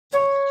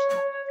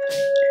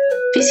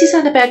This is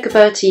Annabelle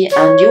Gauberti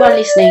and you are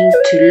listening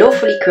to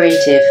Lawfully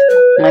Creative,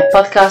 my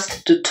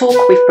podcast to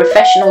talk with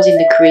professionals in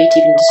the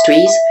creative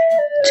industries,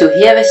 to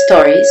hear their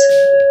stories,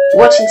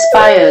 what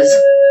inspires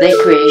their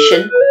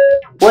creation,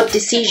 what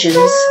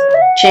decisions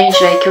change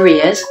their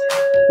careers,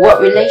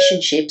 what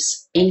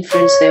relationships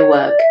influence their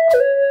work.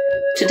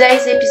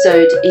 Today's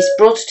episode is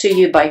brought to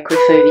you by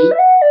Lawfully,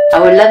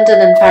 our London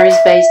and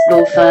Paris-based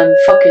law firm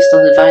focused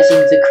on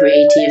advising the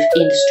creative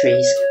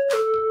industries.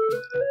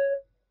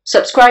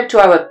 Subscribe to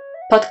our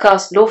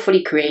podcast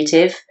Lawfully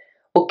Creative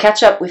or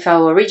catch up with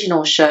our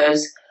original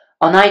shows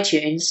on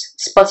iTunes,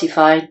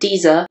 Spotify,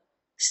 Deezer,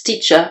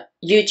 Stitcher,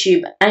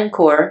 YouTube,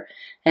 Anchor,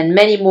 and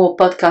many more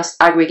podcast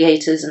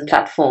aggregators and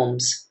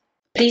platforms.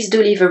 Please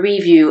do leave a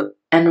review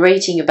and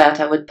rating about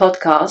our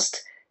podcast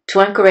to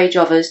encourage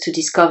others to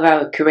discover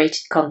our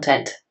curated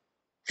content.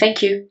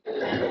 Thank you.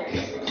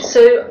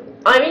 So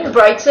I'm in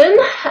Brighton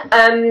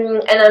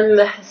and I'm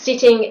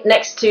sitting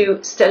next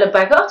to Stella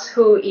Baggott,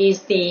 who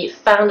is the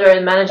founder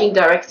and managing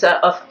director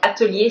of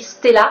Atelier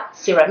Stella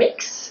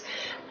Ceramics,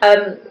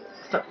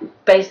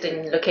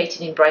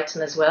 located in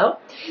Brighton as well.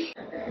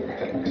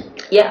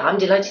 Yeah, I'm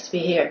delighted to be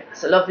here.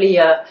 It's a lovely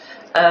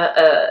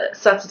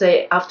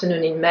Saturday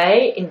afternoon in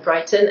May in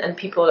Brighton, and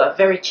people are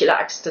very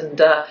chillaxed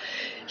and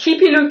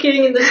hippie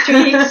looking in the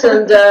streets,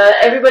 and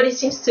everybody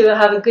seems to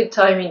have a good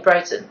time in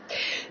Brighton.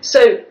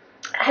 So,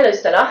 hello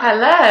Stella.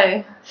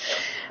 Hello.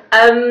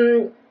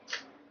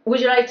 Would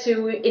you like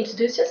to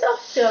introduce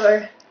yourself to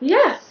our...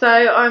 Yeah, so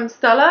I'm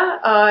Stella.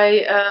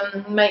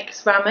 I make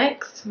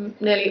ceramics.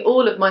 Nearly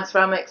all of my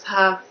ceramics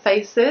have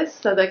faces,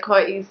 so they're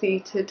quite easy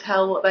to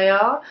tell what they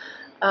are.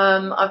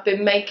 I've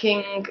been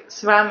making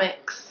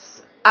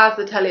ceramics as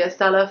Atelier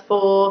Stella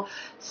for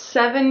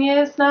 7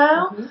 years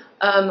now,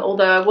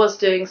 although I was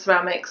doing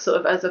ceramics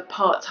sort of as a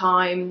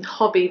part-time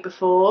hobby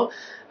before,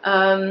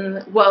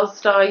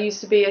 whilst I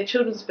used to be a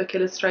children's book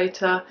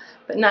illustrator,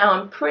 but now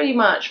I'm pretty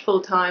much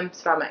full-time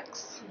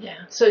ceramics.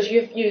 Yeah. So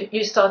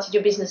you started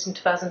your business in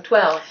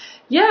 2012.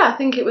 Yeah, I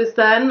think it was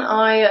then.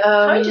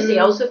 How interesting.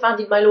 I also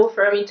founded my law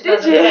firm in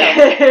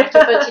 2012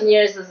 after 13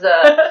 years as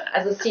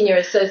a senior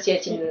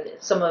associate in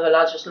some of the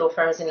largest law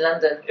firms in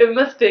London. It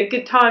must be a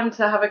good time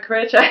to have a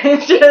career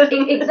change.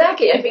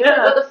 Exactly. I think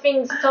a lot of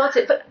things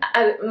started, but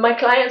my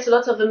clients, a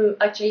lot of them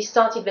actually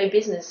started their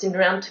business in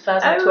around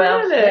 2012. Oh,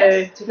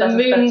 really? Yes, the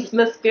moons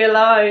must be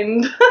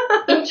aligned.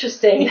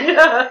 Interesting.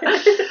 Yeah.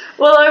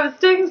 Well, I was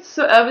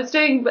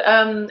doing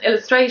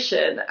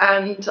illustration,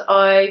 and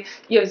I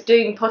was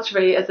doing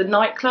pottery as a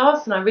night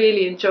class, and I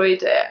really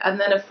enjoyed it. And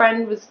then a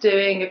friend was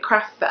doing a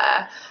craft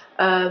fair.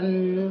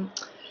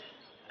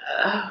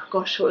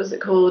 What was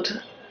it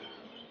called?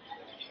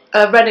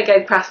 A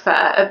Renegade Craft Fair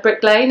at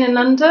Brick Lane in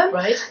London.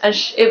 Right. And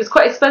it was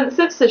quite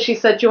expensive, so she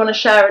said, "Do you want to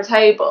share a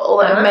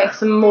table and make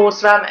some more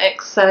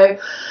ceramics?" So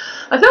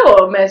I thought,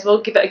 well, I may as well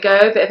give it a go,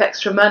 a bit of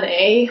extra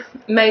money.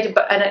 Made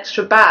an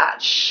extra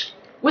batch.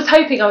 Was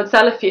hoping I would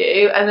sell a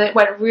few, and it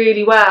went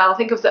really well. I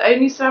think I was the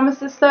only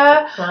ceramicist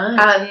there,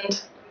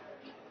 and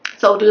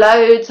sold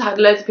loads. Had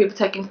loads of people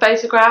taking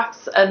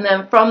photographs, and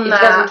then from that,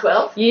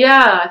 2012.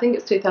 Yeah, I think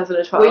it's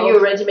 2012. Were you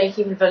already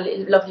making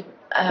lovely?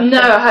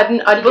 No, I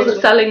hadn't. I wasn't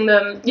selling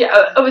them.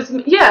 Yeah, I was.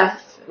 Yeah,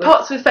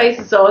 pots with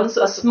faces on,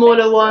 sort of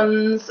smaller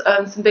ones,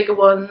 some bigger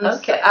ones.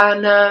 Okay.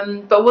 And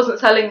but I wasn't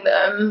selling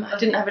them. I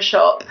didn't have a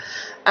shop,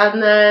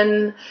 and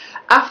then.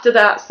 After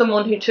that,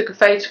 someone who took a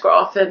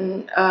photograph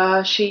and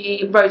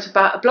she wrote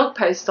about a blog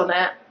post on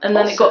it, and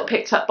then it got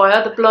picked up by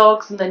other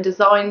blogs, and then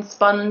Design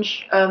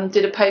Sponge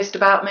did a post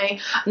about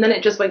me, and then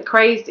it just went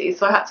crazy,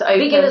 so I had to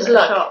open a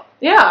shop.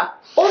 Yeah.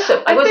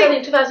 Awesome. Was that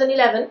in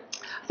 2011?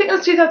 I think it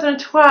was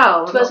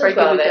 2012. I'm not very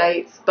good with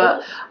dates,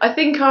 but I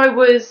think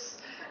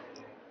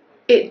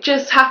it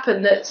just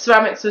happened that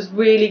ceramics was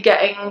really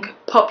getting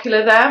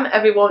popular then.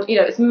 Everyone,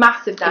 it's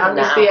massive now.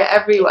 You see it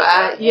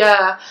everywhere.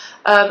 Yeah.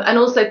 And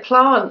also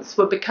plants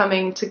were become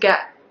a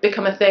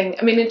thing.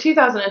 I mean, in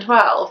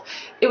 2012,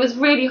 it was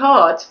really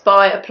hard to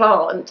buy a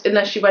plant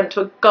unless you went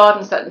to a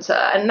garden centre.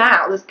 And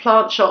now there's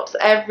plant shops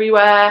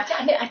everywhere.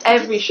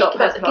 Every shop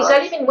has plants. Because I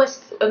live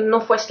in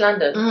northwest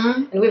London,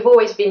 and we've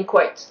always been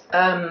quite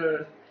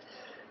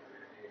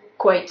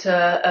lucky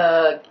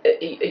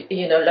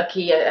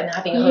and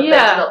having a home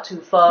base not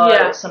too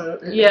far, some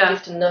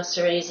gifted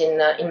nurseries in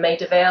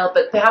Maida Vale,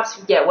 but perhaps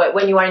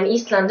when you are in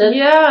East London,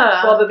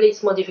 probably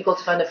it's more difficult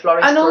to find a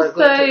florist and or a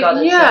good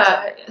garden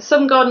centre.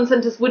 Some garden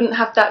centres wouldn't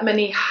have that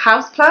many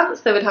house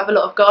plants. They would have a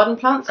lot of garden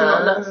plants and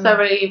not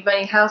necessarily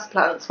many house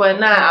plants, where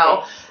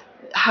now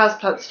house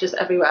plants are just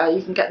everywhere.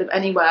 You can get them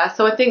anywhere.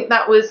 So I think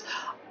that was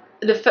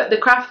the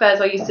craft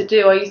fairs I used to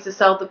do. I used to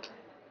sell the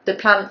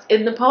plants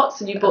in the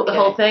pots, and you bought the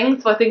whole thing.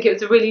 So I think it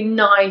was a really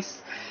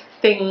nice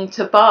thing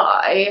to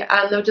buy,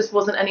 and there just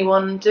wasn't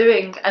anyone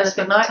doing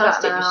anything like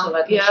that now. You saw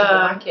that in the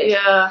market.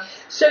 Yeah.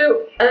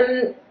 So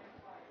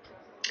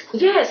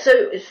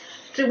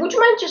so would you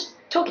mind just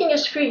talking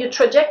us through your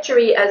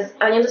trajectory? As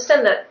I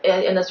understand that,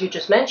 and as you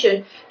just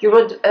mentioned, you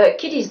wrote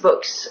kiddies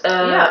books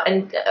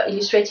and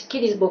illustrated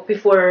kiddies book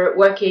before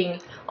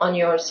working on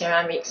your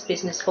ceramics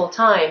business full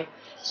time.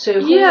 So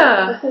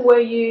Yeah. who were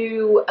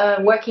you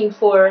working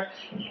for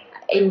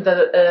in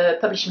the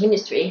publishing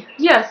industry?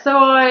 Yeah, so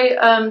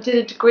I did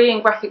a degree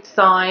in graphic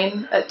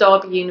design at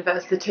Derby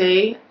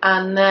University,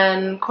 and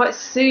then quite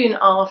soon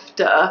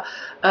after,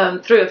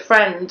 through a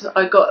friend,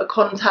 I got a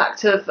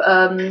contact of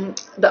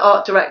the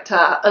art director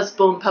at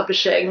Usborne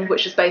Publishing,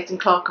 which is based in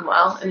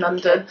Clerkenwell in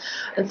London,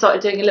 and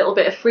started doing a little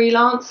bit of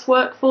freelance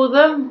work for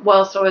them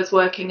whilst I was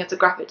working as a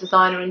graphic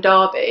designer in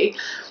Derby.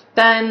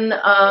 Then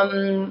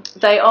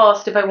they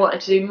asked if I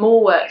wanted to do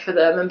more work for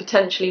them and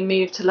potentially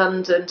move to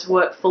London to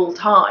work full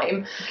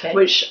time,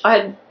 which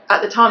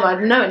at the time I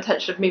had no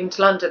intention of moving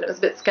to London. It was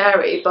a bit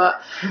scary,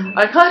 but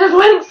I kind of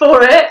went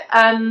for it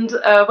and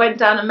went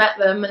down and met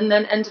them, and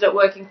then ended up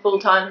working full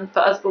time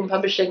for Usborne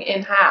Publishing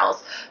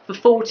in-house for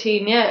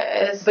 14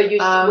 years. But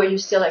were you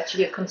still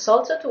actually a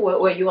consultant, or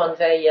were you on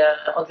their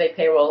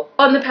payroll?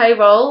 On the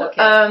payroll,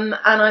 okay. And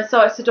I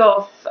started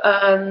off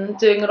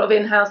doing a lot of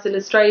in-house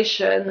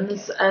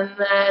illustrations, and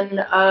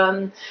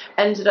then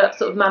ended up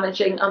sort of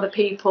managing other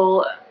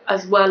people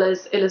as well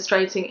as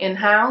illustrating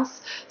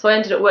in-house. So I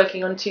ended up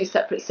working on 2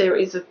 separate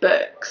series of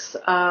books,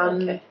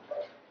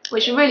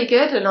 which were really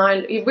good, and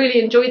I really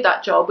enjoyed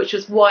that job, which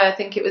was why I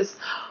think it was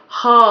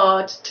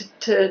hard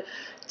to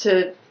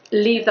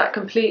leave that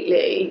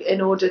completely in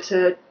order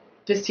to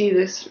pursue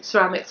this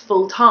ceramics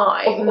full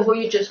time. Although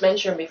you just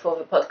mentioned before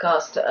the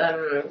podcast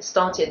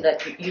started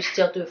that you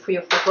still do 3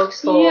 or 4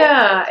 books for,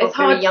 it's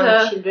very hard young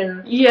to,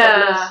 children.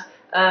 Yeah.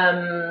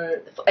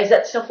 Is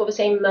that still for the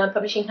same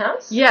publishing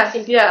house? Yes,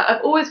 yeah.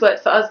 I've always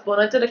worked for Usborne.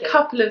 I did a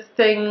couple of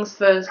things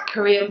for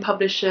Korean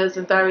publishers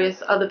and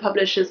various other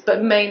publishers,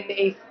 but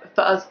mainly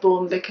for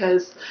Usborne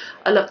because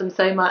I love them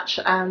so much,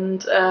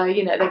 and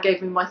they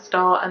gave me my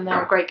start, and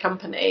they're a great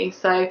company.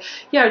 So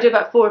yeah, I do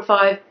about 4 or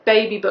 5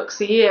 baby books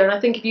a year, and I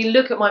think if you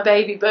look at my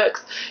baby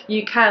books,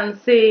 you can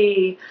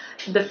see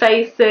the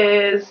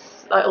faces.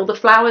 Like all the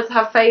flowers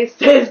have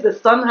faces, the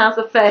sun has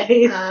a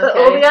face,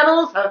 all the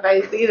animals have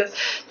faces.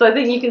 So I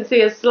think you can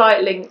see a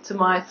slight link to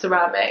my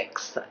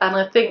ceramics, and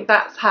I think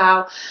that's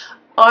how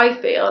I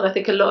feel. And I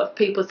think a lot of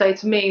people say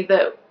to me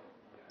that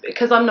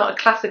because I'm not a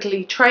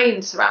classically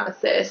trained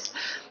ceramicist,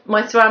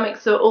 my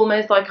ceramics are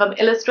almost like I'm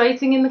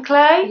illustrating in the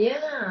clay.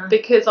 Yeah.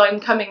 Because I'm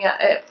coming at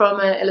it from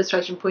an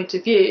illustration point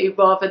of view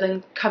rather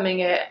than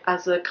coming at it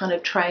as a kind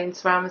of trained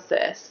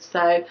ceramicist.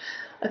 So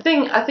I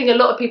think a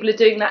lot of people are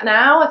doing that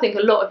now. I think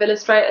a lot of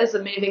illustrators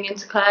are moving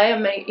into clay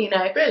and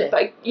Really?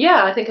 But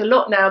yeah, I think a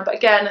lot now. But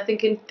again, I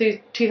think in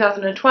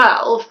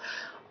 2012,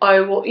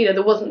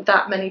 there wasn't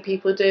that many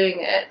people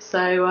doing it.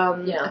 So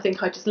I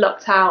think I just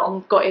lucked out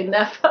and got in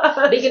there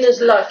first.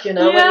 Beginner's luck, when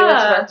you went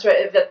to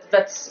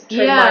that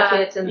trade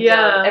market and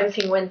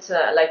everything went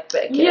like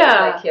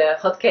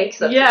hotcakes.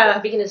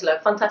 That's beginner's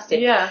luck.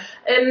 Fantastic. Yeah.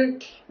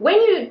 When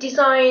you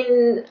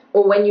designed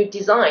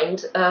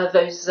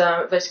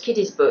those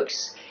kiddies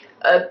books,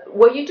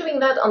 were you doing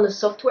that on the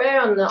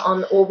software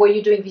or were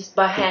you doing this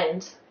by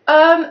hand?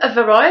 A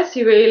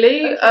variety,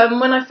 really.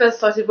 When I first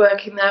started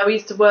working there, we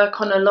used to work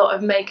on a lot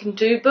of make and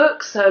do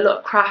books, so a lot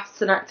of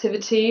crafts and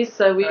activities.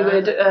 So we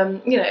would,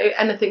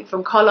 anything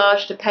from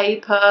collage to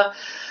paper,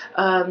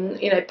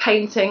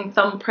 painting,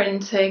 thumb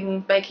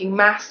printing, making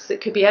masks.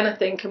 It could be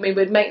anything, and we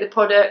would make the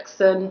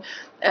products and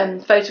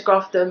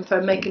photograph them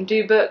for make and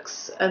do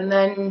books, and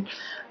then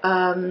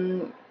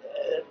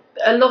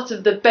a lot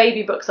of the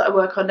baby books that I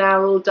work on now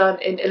are all done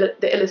in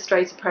the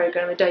Illustrator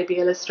program, Adobe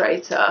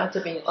Illustrator,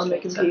 on the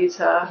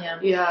computer.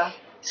 Yeah.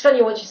 It's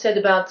funny what you said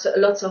about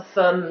lots of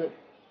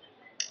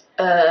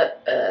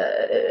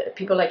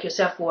people like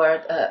yourself who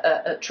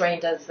are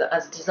trained as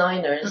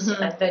designers,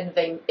 and then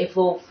they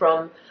evolve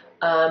from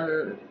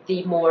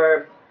the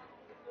more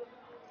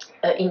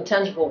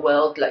intangible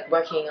world, like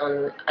working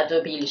on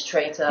Adobe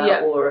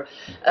Illustrator, or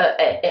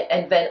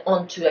and then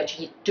on to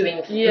actually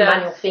doing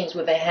manual things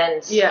with their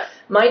hands. Yeah.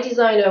 My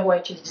designer, who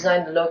actually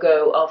designed the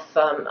logo of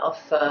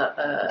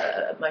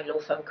my law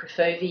firm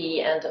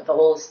Crifovi and the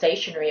whole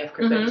stationery of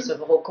Crifovi, so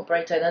the whole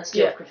corporate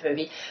identity of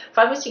Crifovi,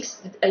 5 or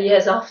 6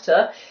 years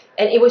after,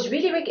 and it was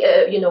really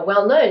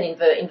well known in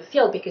the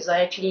field because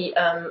I actually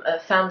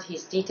found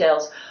his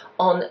details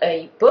on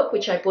a book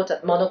which I bought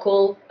at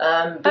Monocle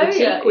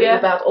Boutique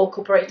about all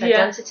corporate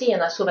identity,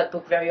 and I saw that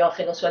book very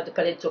often also at the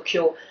Palais de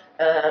Tokyo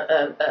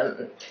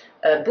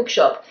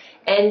bookshop.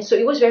 And so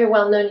he was very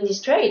well known in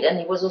his trade, and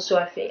he was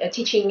also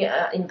teaching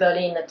in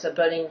Berlin at a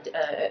Berlin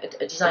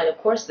designer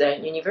course there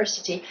in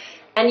university.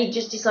 And he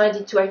just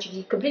decided to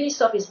actually completely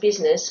stop his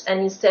business and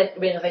instead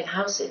renovate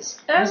houses.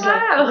 Oh,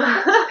 wow!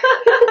 Like,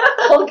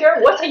 Holger,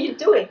 what are you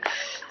doing?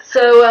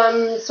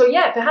 So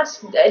yeah,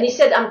 perhaps. And he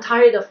said, I'm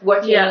tired of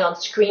working on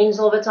screens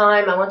all the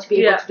time. I want to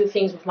be able to do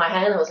things with my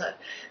hand. I was like,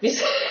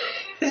 this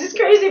is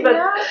crazy, but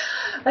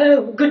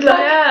good luck.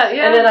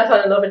 And then I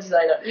found another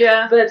designer.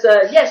 But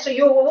so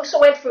you also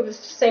went through the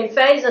same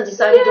phase and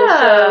decided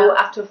also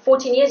after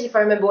 14 years, if I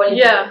remember well, in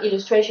the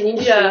illustration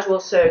industry, to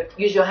also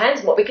use your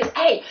hands more because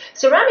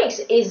ceramics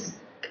is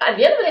at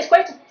the end of it, it's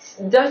quite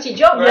a dirty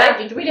job, right?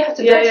 You really have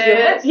to dirty your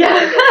hands.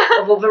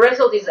 Although the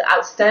result is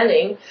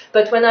outstanding.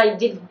 But when I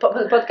did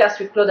podcast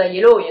with Claude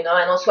Aiello, you know,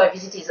 and also I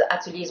visit his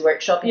Atelier's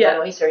workshop in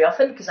Valoris very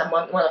often because I'm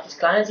one of his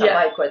clients. I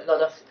buy quite a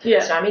lot of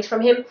ceramics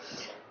from him.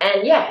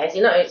 And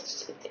you know,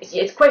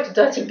 it's quite a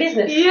dirty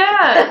business.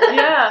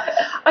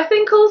 I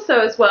think also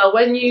as well,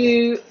 when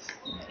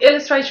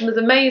illustration was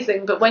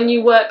amazing, but when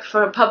you work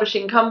for a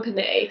publishing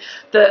company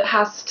that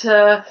has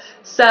to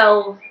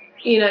sell,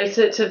 you know,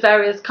 to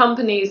various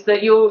companies,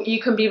 that you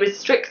can be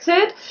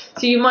restricted.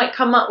 So you might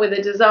come up with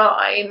a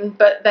design,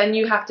 but then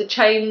you have to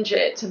change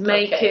it to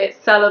make it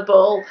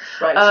sellable.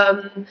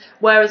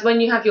 Whereas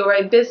when you have your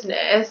own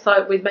business,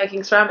 like with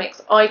making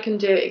ceramics, I can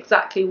do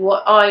exactly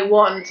what I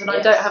want, and I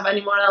don't have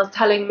anyone else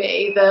telling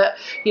me that,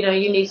 you know,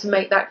 you need to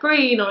make that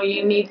green, or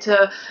you need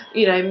to,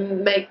 you know,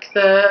 make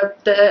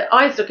the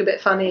eyes look a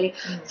bit funny.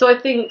 So I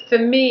think for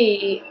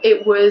me,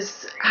 it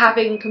was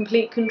having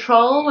complete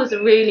control was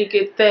a really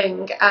good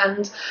thing. And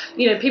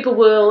you know, people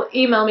will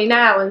email me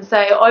now and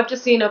say, oh, I've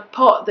just seen a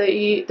pot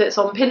that's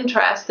on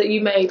Pinterest that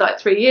you made like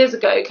 3 years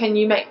ago. Can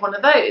you make one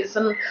of those?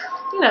 And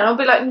you know, I'll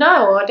be like,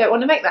 no, I don't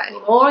want to make that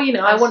anymore. You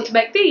know, I want to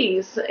make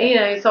these. You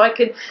know, so I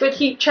can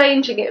keep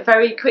changing it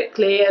very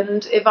quickly.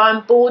 And if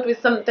I'm bored with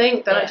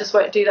something, then I just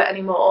won't do that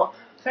anymore.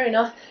 Fair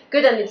enough.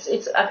 Good. And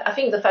it's I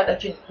think the fact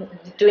that you're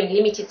doing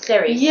limited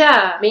series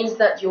means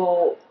that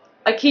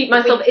I keep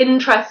myself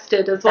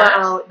interested as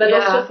well, but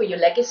also for your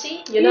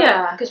legacy, you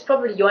know, because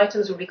probably your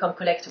items will become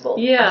collectible.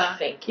 I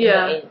think,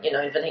 in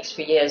the next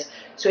few years.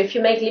 So if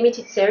you make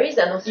limited series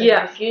and also you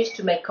refuse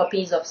to make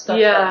copies of stuff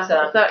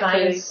that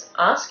clients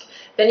ask,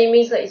 then it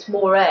means that it's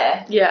more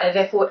rare, and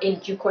therefore in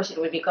due course it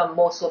will become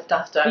more sought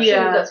after. I'm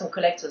sure you've got some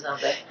collectors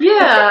out there.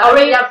 I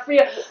already have 3.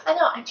 I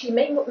know, actually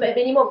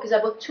many more, because I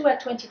bought 2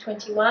 at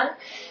 2021,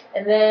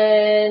 and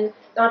then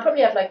I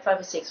probably have like 5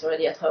 or 6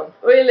 already at home.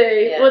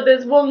 Really? Yeah. Well,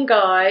 there's one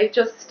guy,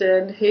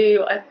 Justin,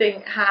 who I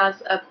think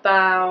has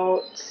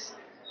about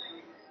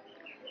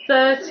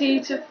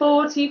 30 to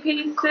 40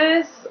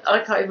 pieces. I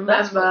can't even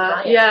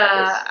remember.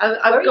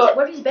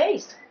 Where is he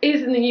based?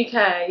 He's in the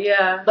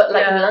UK, But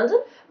like in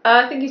London?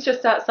 I think he's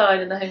just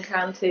outside in the home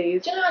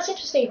counties. Do you know, it's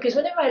interesting because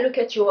whenever I look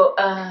at your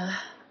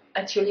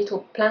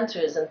little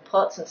planters and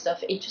pots and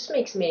stuff, it just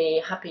makes me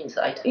happy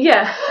inside.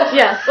 Yeah.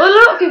 Well, a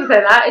lot of people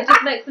say that. It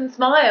just makes them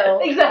smile.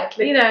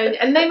 Exactly. You know,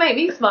 and they make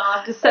me smile.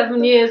 After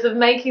 7 years of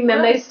making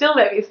them, they still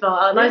make me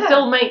smile. And I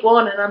still make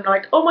one, and I'm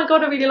like, oh my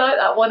god, I really like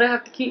that one. I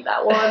have to keep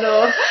that one.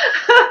 Or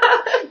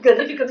good,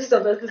 difficulty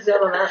sometimes to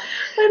sell on that.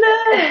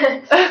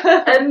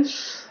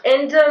 I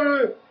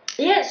know.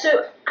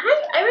 So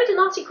I read an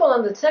article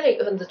on the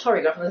Telegraph,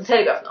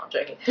 no, I'm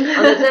joking,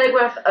 on the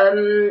Telegraph,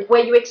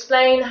 where you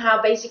explain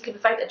how basically the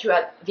fact that you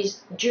had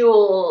this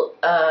dual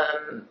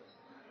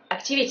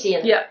activity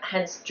and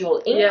hence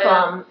dual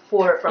income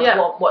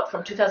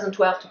from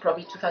 2012 to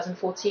probably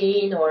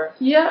 2014 or...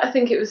 Yeah, I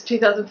think it was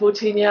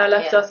 2014, I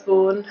left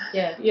Usborne.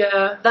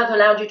 That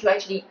allowed you to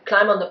actually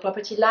climb on the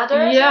property ladder?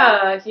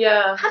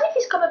 How did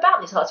this come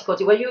about, this article?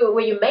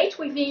 Were you mate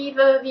with the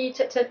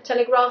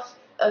Telegraph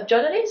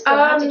journalist? Or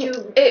how did you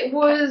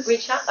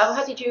reach out?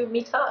 How did you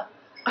meet her?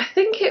 I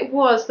think it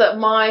was that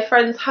my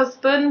friend's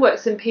husband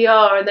works in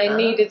PR, and they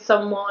needed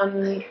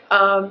someone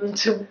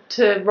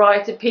to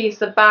write a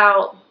piece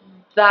about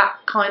that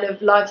kind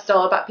of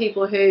lifestyle, about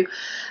people who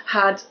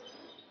had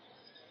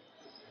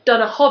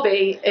done a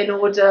hobby in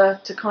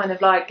order to kind of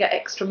like get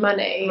extra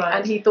money,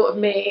 and he thought of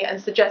me and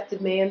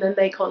suggested me, and then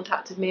they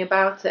contacted me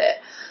about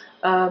it.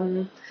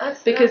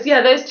 Because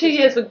those 2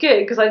 years were good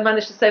because I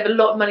managed to save a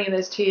lot of money in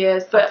those 2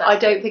 years, but I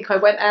don't think I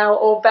went out,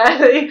 or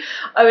barely.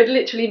 I would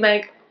literally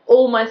make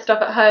all my stuff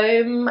at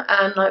home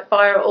and like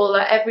fire it all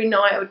out. Every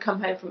night I would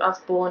come home from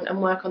Usborne and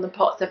work on the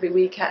pots every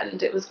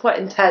weekend. It was quite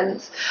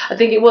intense. I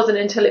think it wasn't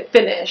until it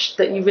finished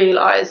that you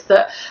realise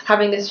that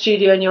having a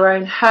studio in your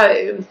own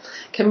home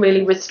can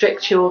really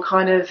restrict your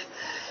kind of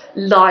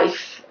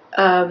life.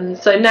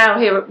 So now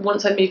here,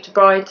 once I moved to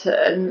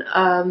Brighton...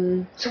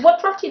 So what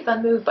prompted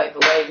that move, by the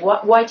way?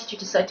 Why did you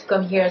decide to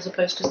come here as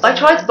opposed to... I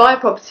tried to buy a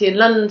property in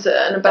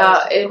London,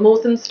 in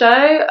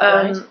Walthamstow.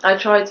 I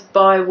tried to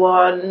buy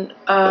one,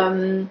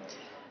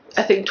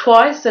 I think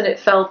twice, and it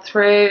fell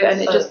through, and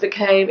it just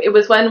became... It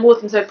was when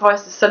Walthamstow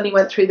prices suddenly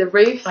went through the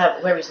roof.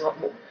 Where is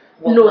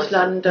North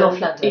London. North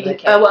London,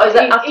 okay.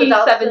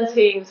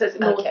 E17, so it's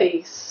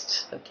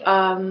northeast. Okay.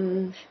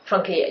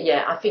 Frankly,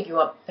 I think you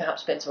are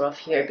perhaps better off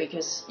here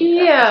because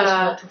you're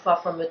not too far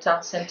from the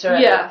town centre.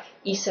 And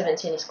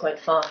E17 is quite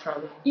far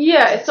from.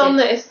 It's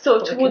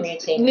sort of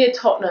towards near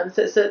Tottenham,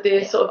 so it's at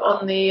the sort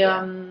of on the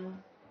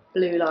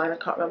blue line. I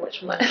can't remember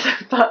which one that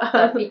is,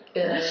 but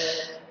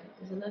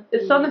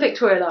it's on the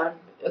Victoria line.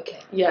 Okay.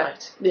 Yeah.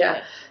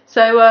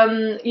 So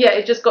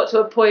it just got to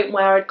a point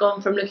where I'd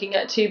gone from looking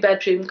at a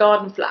 2-bedroom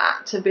garden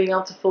flat to being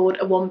able to afford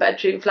a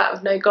 1-bedroom flat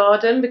with no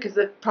garden, because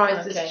the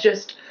prices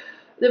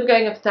they were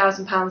going up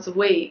 £1,000 a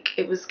week.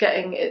 It was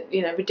getting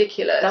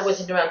ridiculous. That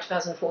was in around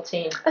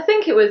 2014. I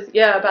think it was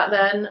about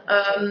then.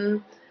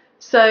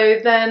 So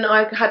then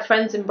I had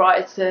friends in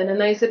Brighton, and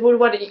they said, well,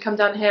 why don't you come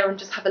down here and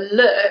just have a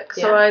look?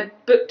 So I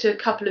booked a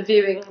couple of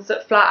viewings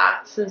at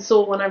flats and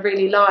saw one I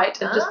really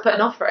liked and just put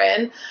an offer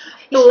in.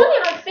 It's funny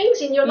how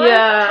things in your life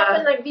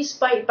happen like this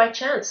by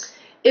chance.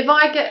 If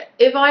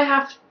I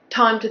have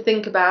time to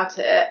think about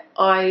it,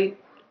 I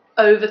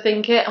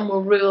overthink it and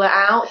will rule it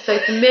out. So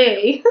for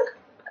me,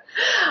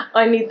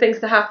 I need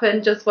things to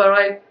happen just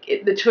where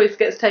the choice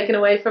gets taken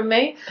away from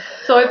me.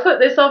 So I put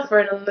this offer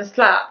in on this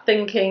flat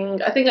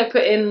thinking, I think I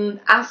put in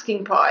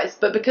asking price,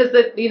 but because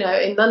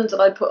in London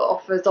I put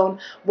offers on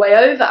way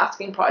over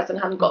asking price and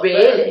hadn't got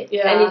really. them.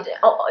 Yeah.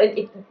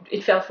 And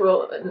it fell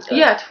through.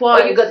 Twice.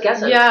 Oh, you got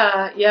gassed.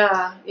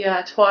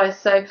 Yeah, twice.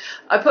 So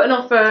I put an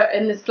offer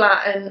in this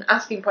flat and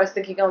asking price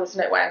thinking, oh, there's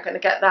no way I'm going to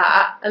get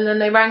that. And then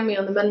they rang me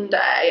on the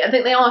Monday. I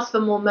think they asked for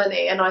more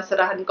money and I said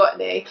I hadn't got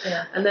any.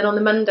 Yeah. And then on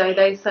the Monday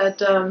they said,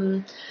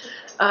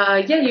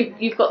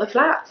 you've got the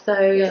flat. So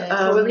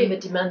probably the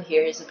demand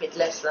here is a bit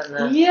less than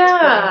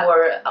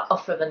more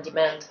offer than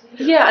demand.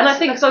 Yeah, and I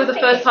think because I was a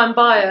first-time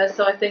buyer,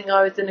 so I think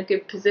I was in a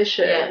good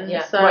position.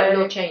 Yeah. So, right,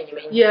 no change, you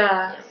mean?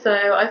 Yeah. So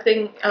I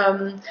think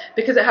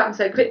because it happened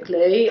so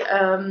quickly,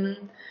 I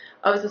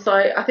was just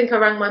like, I think I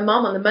rang my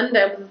mum on the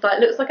Monday and was like,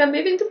 looks like I'm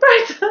moving to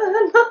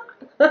Brighton.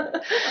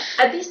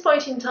 At this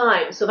point in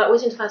time, so that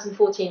was in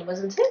 2014,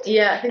 wasn't it?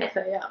 Yeah, I think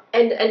so. Yeah.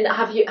 And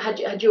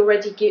had you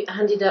already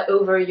handed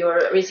over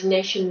your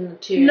resignation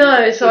to?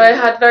 No, so I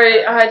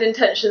had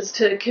intentions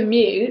to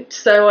commute.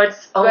 So I.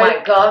 Oh my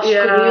gosh!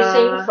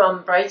 Commuting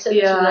from Brighton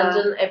to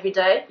London every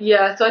day.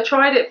 Yeah, so I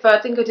tried it I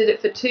think I did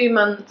it for 2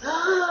 months.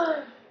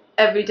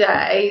 Every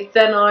day.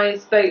 Then I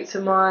spoke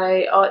to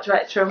my art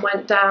director and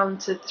went down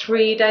to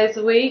 3 days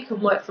a week and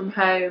worked from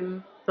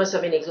home. Must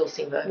have been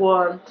exhausting though.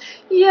 One.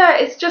 Yeah,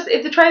 it's just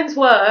if the trains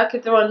work,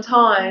 if they're on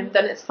time,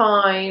 then it's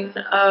fine.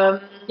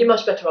 You're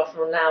much better off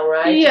now,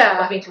 right? Yeah.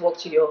 Just having to walk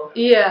to your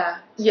studio,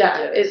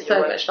 it's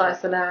so much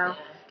nicer now.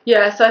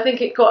 Yeah, so I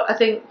think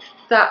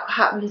that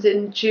happened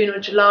in June or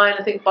July, and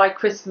I think by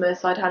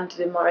Christmas I'd handed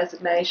in my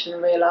resignation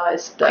and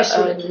realised that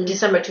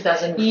December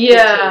 2015.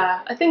 Yeah,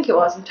 I think it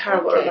was. I'm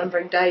terrible at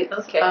remembering dates.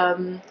 Okay.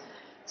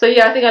 So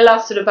yeah, I think I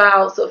lasted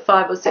about sort of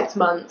 5 or 6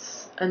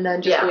 months, and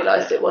then just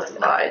realised it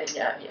wasn't right.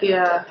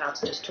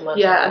 Just too much.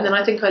 Yeah, and then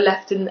I think I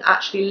left in the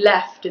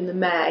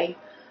May,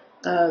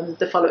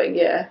 the following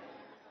year.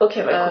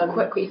 Okay, but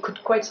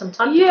quite some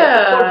time.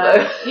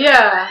 Yeah.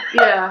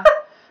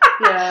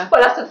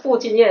 Well, after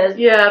 14 years.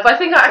 Yeah, but I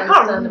think I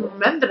can't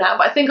remember now.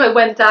 But I think I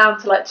went down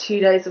to like 2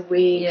 days a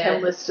week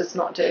and was just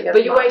not doing it.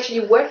 But you were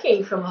actually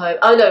working from home.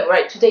 Oh no,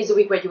 right, 2 days a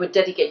week where you would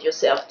dedicate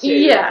yourself to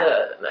the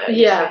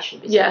illustration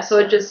business. Yeah. So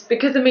I just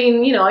because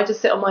I just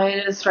sit on my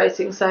own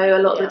illustrating, so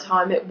a lot of the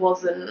time it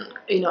wasn't.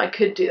 I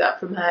could do that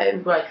from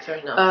home. Right, fair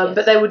enough.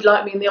 But they would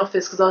like me in the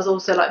office because I was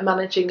also like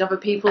managing other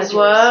people's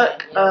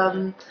work.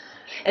 And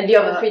the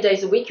other 3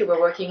 days a week you were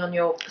working on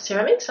your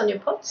ceramics, on your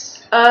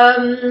pots.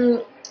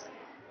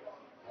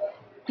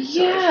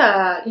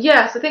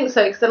 Yes, I think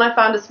so, because then I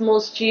found a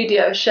small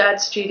studio, a shared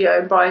studio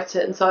in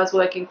Brighton, so I was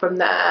working from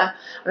there,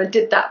 and I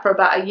did that for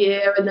about a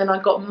year, and then I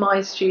got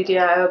my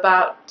studio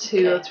about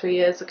 2 or 3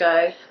 years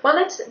ago. Well,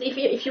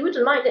 if you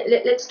wouldn't mind,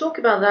 let's talk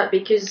about that,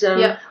 because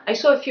I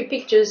saw a few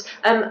pictures.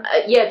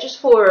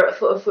 Just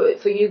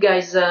for you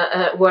guys who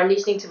are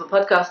listening to the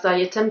podcast, I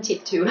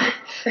attempted to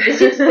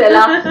visit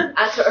Stella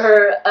at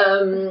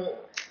her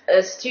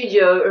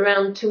studio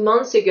around 2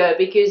 months ago,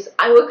 because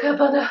I woke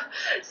up on a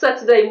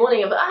Saturday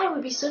morning and thought, it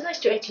would be so nice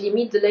to actually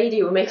meet the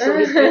lady who makes all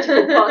these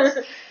beautiful pots.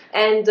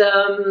 And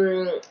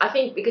I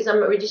think because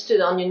I'm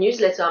registered on your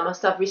newsletter, I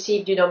must have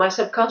received, my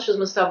subconscious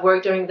must have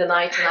worked during the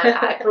night, and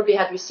I probably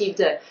had received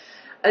a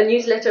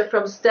newsletter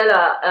from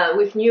Stella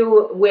with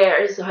new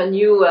wares, her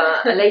new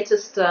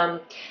latest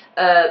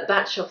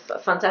batch of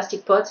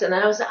fantastic pots, and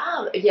I was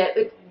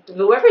like,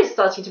 the weather is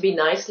starting to be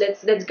nice.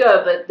 Let's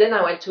go. But then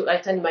I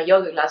attended my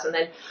yoga class, and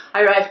then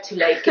I arrived too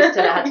late because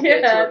Stella had to go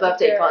to a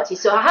birthday party.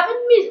 So I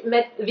haven't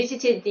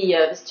visited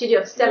the studio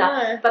of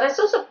Stella, but I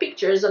saw some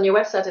pictures on your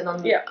website and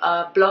on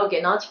blog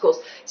and articles.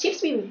 It seems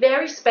to be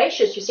very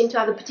spacious. You seem to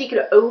have a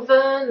particular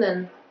oven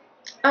and.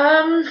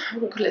 I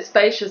wouldn't call it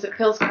spacious. It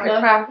feels quite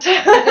cramped.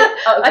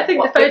 I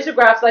think the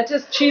photographs. I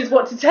just choose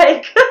what to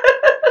take.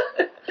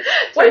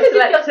 Why does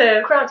it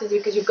feel cramped? Is it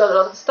because you've got a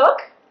lot of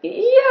stock?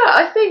 Yeah,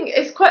 I think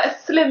it's quite a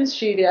slim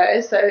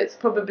studio, so it's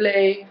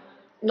probably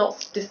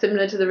not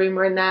dissimilar to the room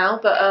we're in now.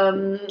 But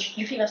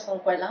you feel that's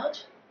not quite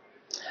large?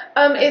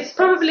 It's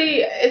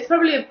probably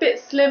a bit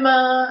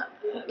slimmer,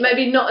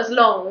 maybe not as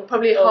long,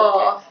 probably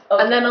half.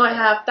 And then I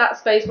have that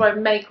space where I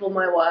make all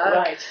my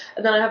work,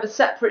 and then I have a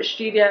separate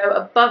studio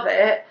above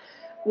it,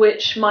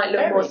 which might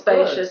look more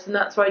spacious, and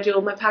that's where I do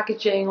all my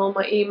packaging, all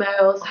my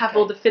emails, have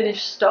all the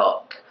finished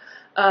stock.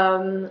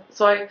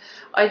 So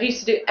I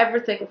used to do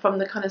everything from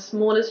the kind of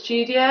smaller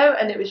studio,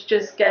 and it was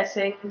just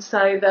getting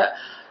so that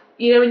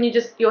when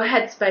your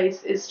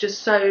headspace is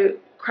just so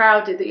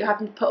crowded that you have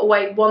to put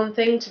away one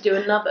thing to do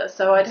another.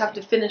 So I'd have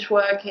to finish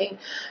working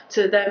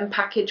to then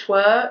package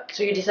work.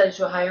 So you decided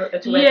to hire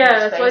a so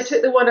I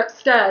took the one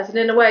upstairs, and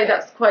in a way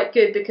that's quite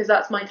good because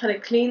that's my kind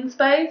of clean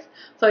space.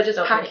 So I just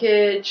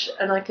package,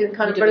 and I can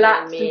kind of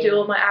relax and do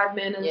all my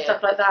admin and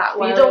stuff like that.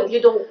 Well,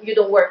 you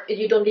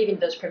don't live in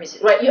those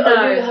premises, right? You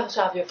have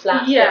to have your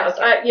flat. Yes,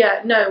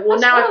 Well,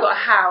 now I've got a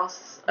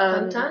house.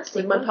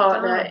 With my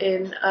partner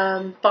in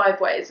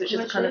 5 Ways, which is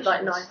a kind of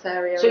like nice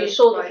area. So you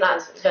sold the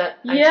flat that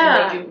actually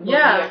made you move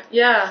here.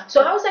 Yeah.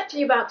 So I was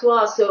actually about to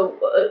ask. So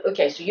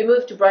so you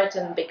moved to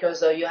Brighton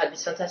because you had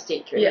this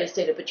fantastic real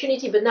estate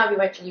opportunity, but now you've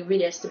actually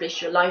really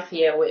established your life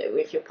here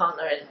with your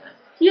partner. And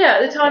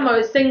at the time I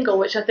was single,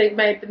 which I think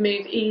made the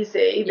move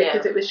easy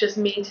because it was just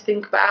me to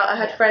think about. I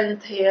had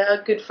friends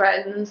here, good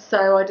friends,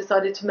 so I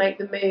decided to make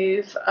the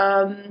move.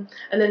 And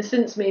then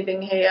since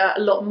moving here,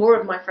 a lot more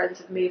of my friends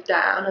have moved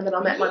down, and then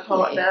I met my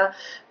partner,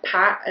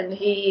 Pat, and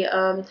he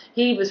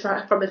was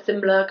from a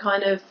similar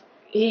kind of.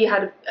 He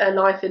had a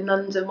life in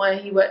London where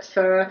he worked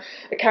for an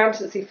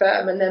accountancy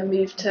firm and then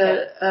moved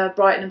to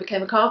Brighton and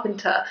became a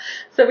carpenter.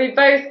 So we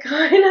both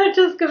kind of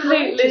just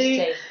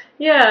completely.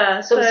 Yeah,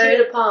 so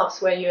similar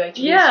paths where you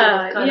actually sort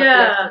of kind of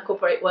left the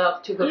corporate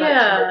world to go back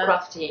to more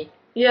crafty.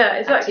 Yeah,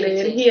 exactly.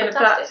 Activities. And he had a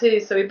flat too,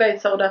 so we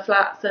both sold our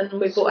flats and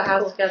we bought a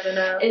house together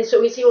now. And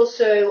so is he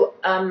also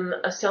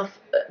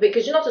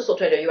because you're not a sole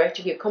trader, you're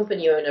actually a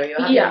company owner, you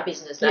have your own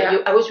business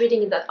now. I was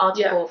reading in that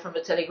article from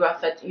the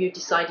Telegraph that you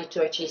decided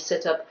to actually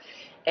set up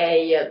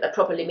a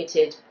proper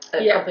limited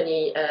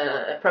company,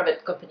 a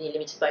private company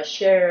limited by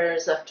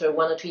shares after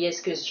 1 or 2 years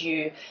because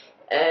you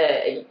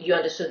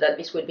understood that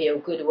this would be a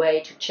good way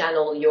to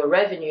channel your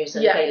revenues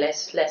and pay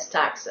less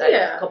tax,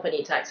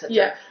 company tax.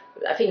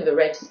 I think the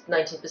rate is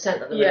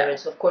 19% at the moment.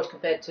 So of course,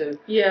 compared to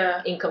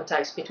income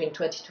tax between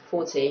 20 to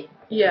 40,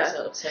 makes a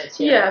lot of sense.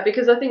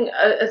 Because I think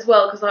as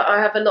well, because I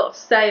have a lot of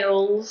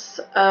sales,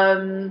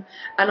 and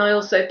I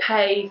also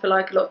pay for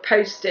like a lot of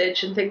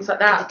postage and things like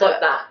that.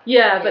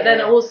 But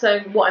then also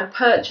what I'm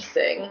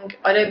purchasing,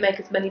 I don't make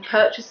as many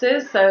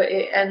purchases, so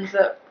it ends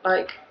up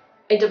like.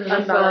 In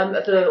terms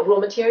of the raw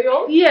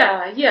material?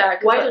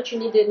 Why don't you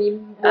need any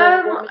more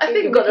raw material? I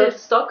think you've got a lot of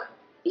stock?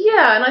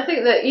 Yeah, and I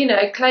think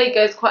that, clay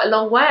goes quite a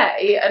long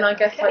way, and I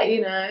guess,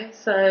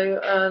 so...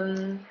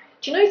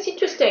 Do you know, it's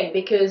interesting,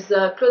 because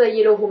Claude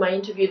Aiello, whom I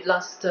interviewed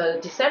last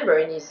December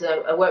in his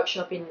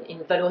workshop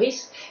in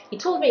Valoris, he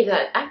told me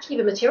that actually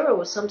the material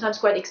was sometimes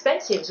quite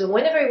expensive, so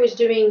whenever he was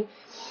doing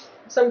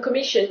some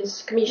commission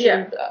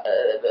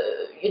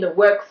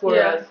work for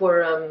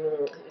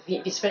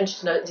these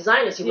French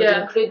designers, he would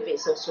include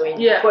this also in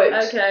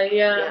quotes.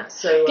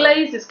 So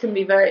glazes can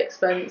be very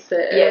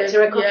expensive.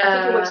 Terracotta.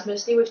 I think he works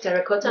mostly with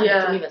terracotta, and he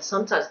told me that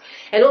sometimes.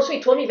 And also he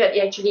told me that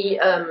he actually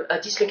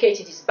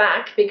dislocated his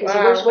back because he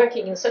was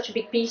working in such a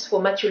big piece for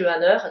Mathieu Le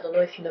Haneur. I don't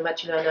know if you know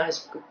Mathieu Le Haneur,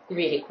 is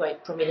really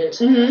quite prominent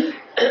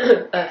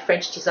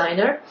French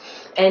designer.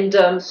 And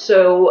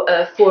so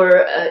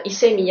for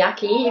Issey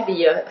Miyake,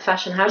 the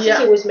fashion houses,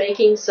 he was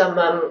making some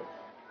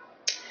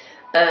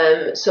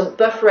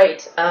birth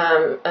rate,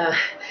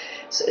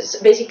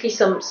 basically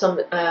some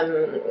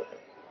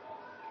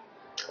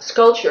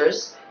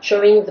sculptures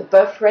showing the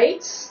birth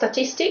rate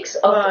statistics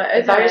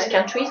of various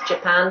countries: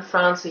 Japan,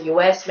 France, the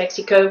US,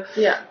 Mexico,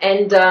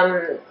 and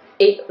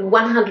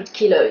 100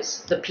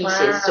 kilos the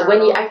pieces. So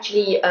when he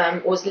actually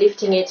was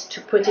lifting it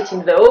to put it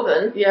in the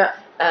oven,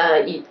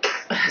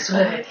 so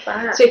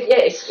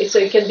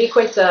it can be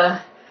quite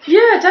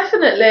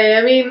definitely.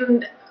 I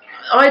mean,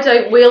 I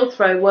don't wheel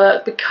throw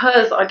work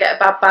because I get a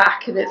bad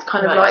back and it's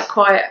kind of like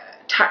quite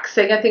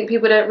taxing. I think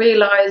people don't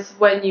realise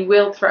when you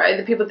wheel throw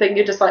that people think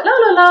you're just like la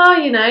la la,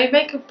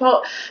 make a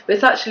pot, but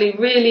it's actually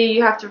really,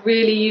 you have to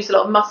really use a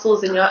lot of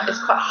muscles and it's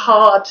quite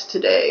hard to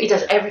do. He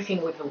does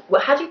everything with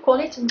how do you call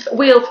it?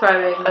 Wheel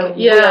throwing. Oh,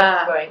 wheel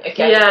throwing.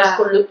 Okay. It's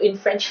called, in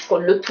French it's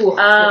called le tour.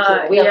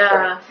 Wheel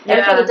throwing.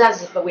 Everything he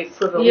does is with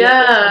wheel.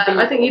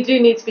 I think you do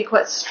need to be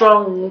quite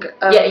strong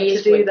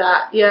to do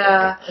that.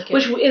 Okay.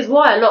 Which is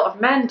why a lot of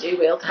men do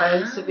wheel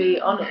throws, to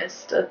be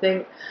honest, I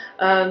think.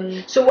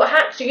 So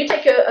you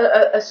take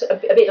a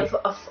bit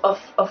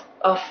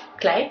of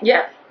clay,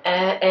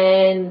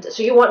 and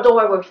so you don't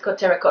worry with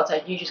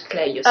terracotta. You just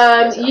clay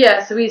yourself.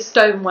 So we use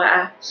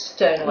stoneware,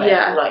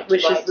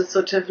 which is the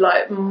sort of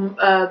like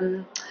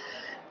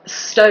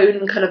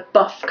stone kind of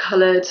buff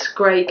coloured,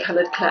 grey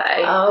coloured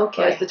clay.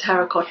 Whereas the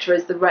terracotta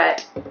is the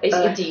red.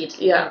 Indeed,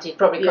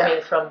 probably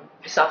coming from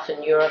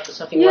Southern Europe or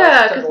something.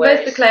 Because most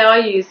of the clay I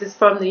use is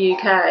from the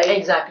UK.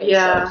 Exactly.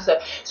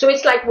 So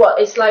it's like what?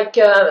 It's like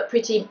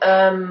pretty.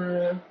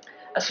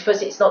 I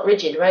suppose it's not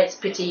rigid, right? It's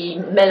pretty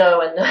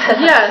mellow and.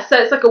 So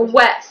it's like a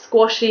wet,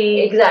 squashy.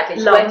 Exactly.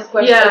 It's wet,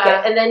 squashy.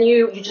 Okay. And then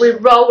we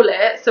roll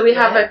it. So we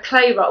have a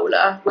clay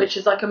roller, which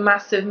is like a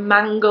massive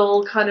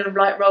mangle kind of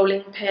like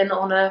rolling pin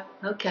on a.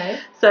 Okay.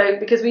 So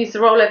because we used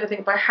to roll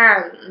everything by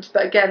hand,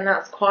 but again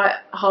that's quite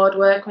hard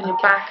work on your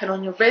back and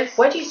on your wrist.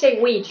 Why do you say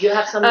we? Do you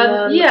have some?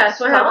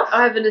 So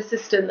I have an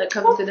assistant that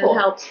comes in and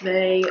helps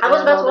me. I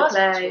was about to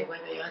ask you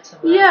whether you had some.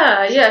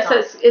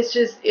 So it's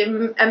just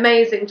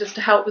amazing just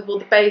to help with all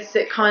the basics.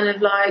 basic kind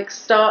of like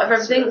start of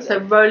everything.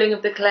 Absolutely. So rolling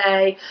of the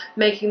clay,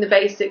 making the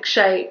basic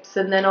shapes,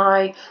 and then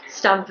I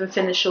stamp and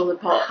finish all the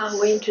pots.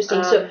 How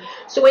interesting.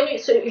 So when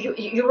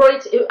you roll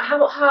it,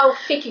 how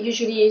thick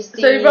usually is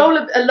the? So you roll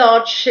a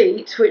large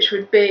sheet, which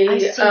would be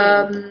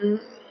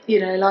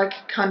like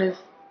kind of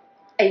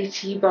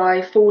 80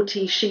 by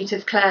 40 sheet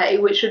of clay,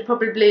 which would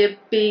probably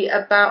be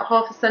about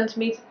half a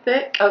centimetre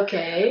thick.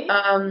 Okay.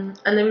 And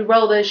then we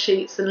roll those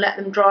sheets and let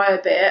them dry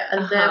a bit,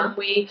 and then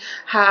we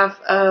have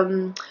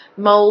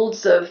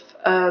moulds of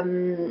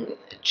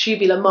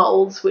tubular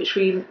moulds, which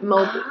we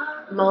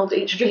mould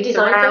each piece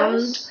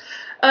around.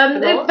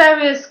 In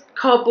various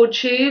cardboard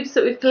tubes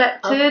that we've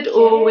collected,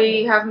 or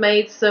we have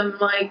made some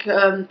like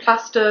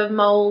plaster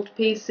mould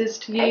pieces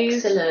to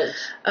use.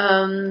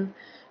 Excellent.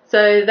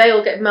 So they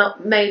all get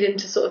made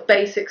into sort of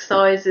basic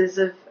sizes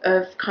of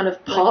kind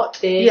of pot,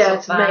 to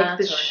make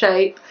the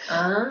shape.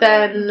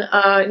 Then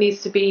it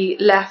needs to be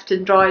left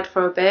and dried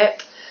for a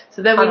bit.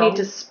 So then we need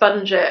to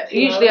sponge it,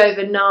 usually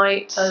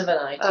overnight.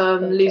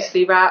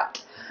 Loosely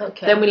wrapped.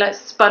 Okay. Then we like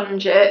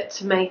sponge it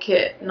to make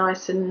it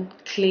nice and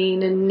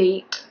clean and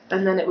neat.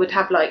 And then it would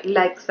have like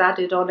legs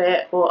added on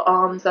it, or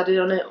arms added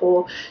on it,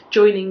 or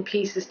joining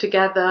pieces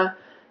together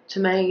to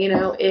make,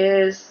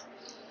 ears.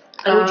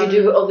 And would you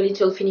do all the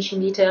little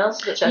finishing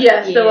details? I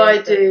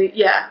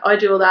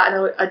do all that,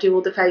 and I do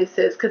all the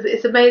faces, because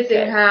it's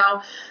amazing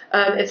how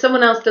if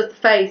someone else does the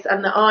face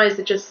and the eyes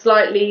are just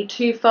slightly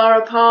too far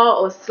apart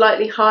or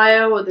slightly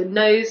higher, or the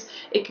nose,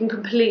 it can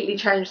completely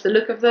change the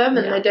look of them,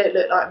 and they don't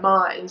look like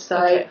mine.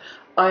 So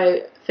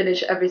I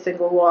finish every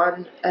single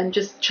one and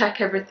just check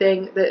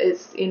everything that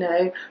is,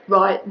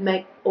 right,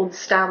 make all the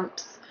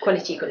stamps.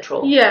 Quality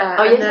control. Yeah.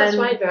 Oh, yes, that's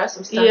right. There are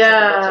some stamps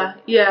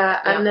at the bottom.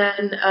 And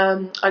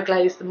then I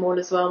glaze them all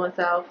as well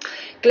myself.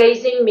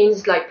 Glazing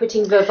means like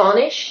putting the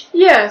varnish?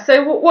 Yeah,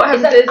 so what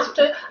happens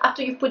is...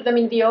 After you've put them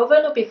in the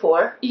oven or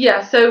before?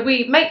 Yeah, so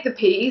we make the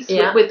piece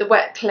with the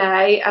wet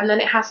clay, and then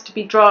it has to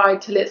be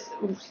dried till it's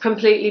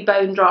completely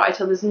bone dry,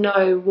 till there's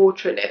no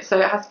water in it. So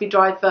it has to be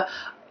dried for...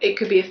 It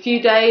could be a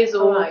few days,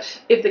 or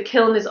if the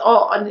kiln is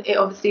on, it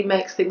obviously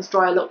makes things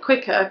dry a lot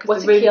quicker.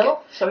 What's a kiln?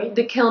 Sorry?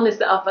 The kiln is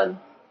the oven.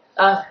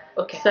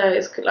 Okay. So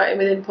it's like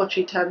within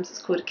pottery terms, it's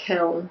called a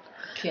kiln.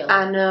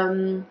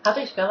 And how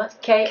do you spell it?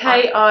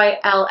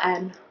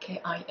 K-I-L-N.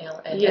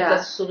 K-I-L-N. Yeah.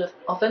 That's sort of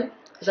oven.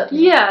 Is that?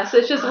 Yeah. So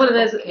it's just one of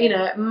those,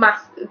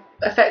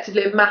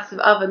 effectively a massive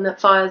oven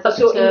that fires up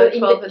to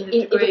 1200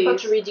 degrees. In the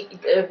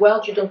pottery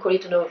world, you don't call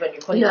it an oven. You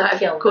call it a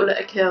kiln. Call it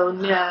a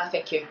kiln. Yeah.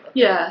 Thank you. Okay.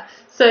 Yeah.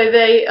 So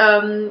they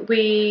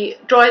we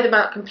dry them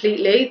out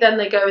completely, then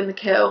they go in the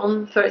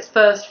kiln for its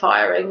first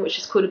firing, which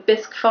is called a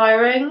bisque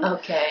firing.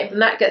 Okay.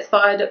 And that gets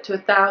fired up to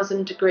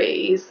 1000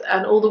 degrees,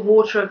 and all the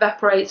water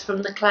evaporates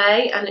from the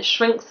clay and it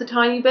shrinks a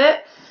tiny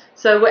bit.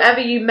 So whatever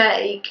you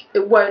make,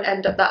 it won't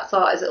end up that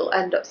size, it'll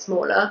end up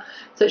smaller.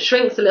 So it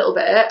shrinks a little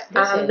bit,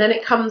 and then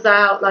it comes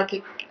out like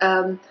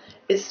a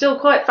it's still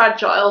quite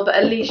fragile, but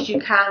at least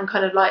you can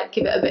kind of like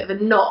give it a bit of a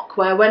knock,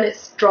 where when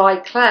it's dry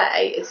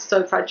clay, it's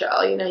so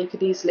fragile, you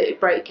could easily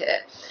break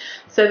it.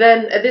 So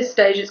then at this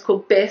stage it's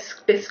called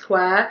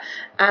bisqueware,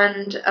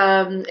 and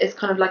it's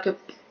kind of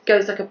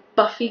goes like a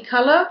buffy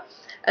colour.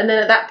 And then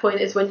at that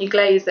point is when you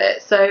glaze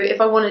it. So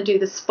if I want to do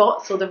the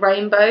spots or the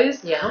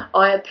rainbows,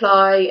 I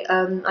apply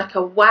like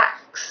a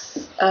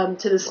wax to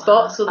the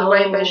spots or the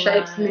rainbow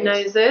shapes in the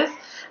noses.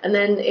 And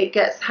then it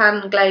gets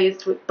hand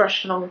glazed with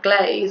brushing on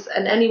glaze,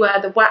 and anywhere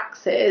the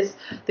wax is,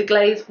 the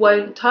glaze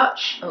won't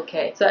touch.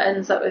 Okay. So it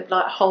ends up with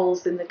like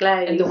holes in the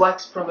glaze. And the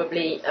wax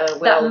probably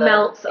that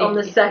melts on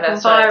the second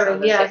firing.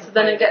 So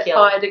then it gets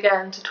fired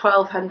again to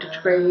 1200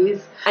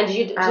 degrees. And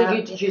you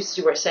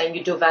were saying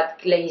you do that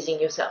glazing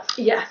yourself?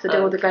 Yes, I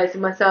do all the glazing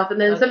myself. And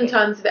then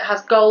sometimes if it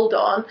has gold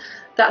on,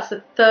 that's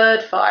the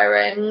third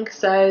firing.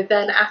 So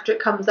then after it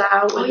comes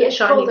out with the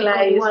shiny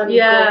glaze,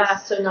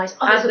 so nice.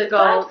 And the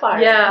gold,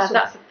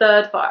 that's the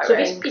third firing. So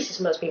these pieces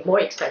must be more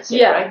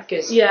expensive, right?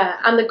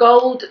 And the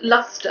gold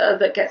luster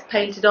that gets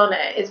painted on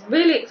it is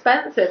really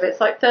expensive. It's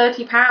like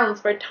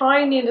 £30 for a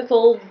tiny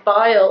little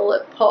vial,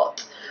 a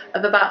pot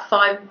of about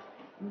 5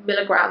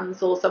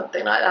 milligrams or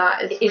something like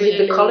that. Is it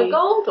the colour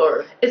gold,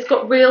 or it's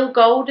got real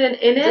gold in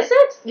it? Is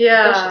it?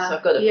 Yeah. Gosh,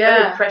 I've got a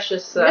very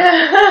precious. Oh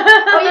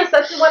yes,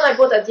 that's the one I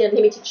bought at the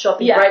Unlimited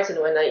shop in Brighton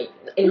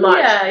in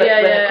March.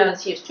 I couldn't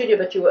see a studio,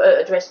 but you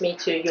addressed me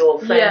to your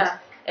friend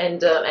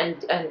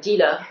and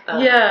dealer.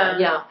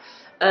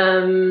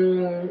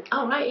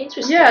 Oh right,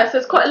 interesting. Yeah, so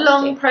it's quite a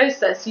long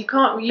process. You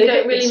don't really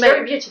it's make.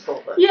 Very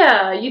beautiful. But.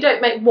 Yeah, you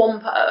don't make one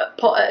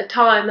pot at a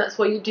time. That's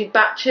why you do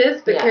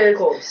batches,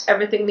 because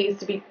everything needs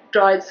to be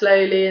dried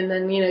slowly and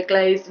then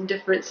glazed in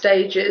different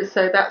stages.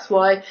 So that's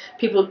why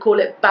people call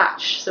it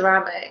batch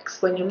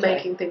ceramics, when you're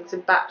making things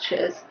in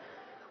batches.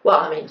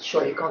 Well, I mean,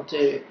 sure, you can't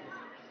do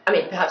I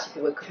mean, perhaps if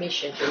you were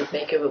commissioned, you would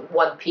make a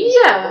one piece.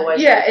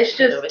 Yeah, it's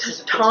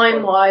just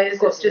time-wise,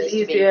 it's just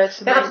easier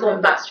to perhaps make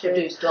not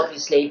mass-produced,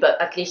 obviously, but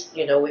at least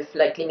with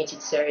like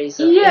limited series.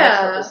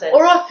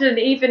 Or often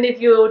even if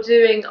you're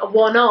doing a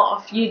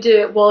one-off, you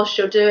do it whilst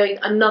you're doing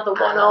another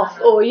one-off,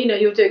 or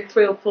you're doing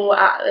 3 or 4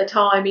 at a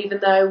time, even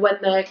though when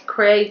they're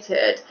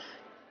created,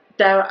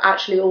 they're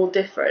actually all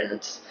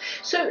different.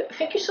 So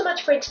thank you so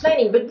much for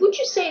explaining. But would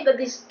you say that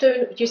this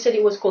stone, you said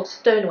it was called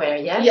stoneware,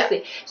 yes? Yeah.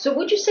 So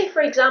would you say,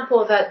 for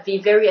example, that the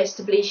very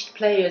established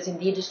players in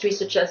the industry,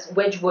 such as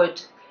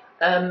Wedgwood,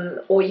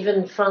 or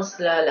even France,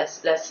 la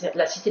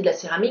Cité de la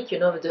Céramique,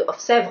 of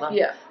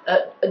Sèvres,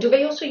 do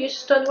they also use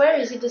stoneware?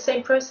 Is it the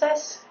same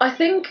process? I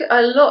think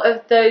a lot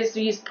of those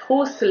use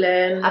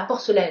porcelain.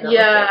 Porcelain.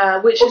 Yeah,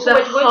 okay. which also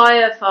is a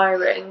higher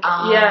firing.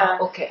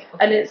 Okay.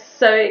 And it's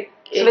so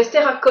there's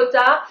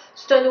terracotta,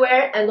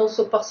 stoneware, and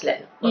also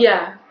porcelain. Okay.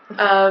 Yeah,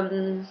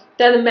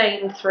 they're the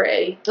main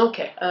 3.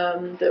 Okay.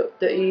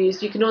 That you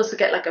use. You can also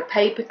get like a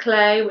paper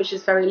clay, which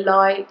is very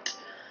light,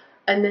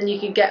 and then you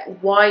can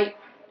get white.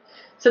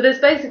 So there's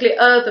basically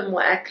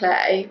earthenware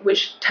clay,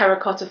 which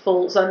terracotta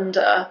falls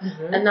under,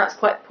 and that's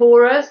quite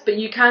porous. But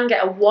you can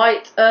get a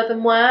white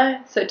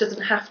earthenware, so it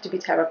doesn't have to be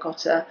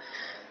terracotta.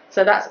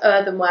 So that's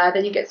earthenware.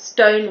 Then you get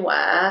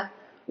stoneware,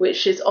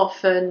 which is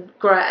often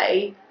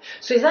grey.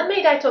 So is that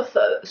made out of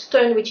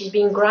stone which is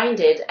being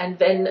grinded, and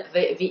then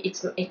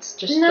it's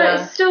just... No,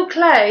 it's still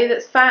clay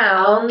that's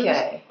found.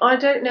 Okay. I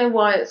don't know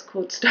why it's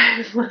called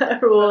stoneware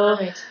or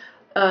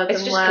earthenware.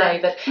 It's just clay,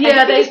 but they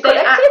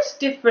act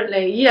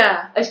differently.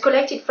 Yeah, it's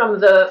collected from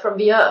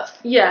the earth.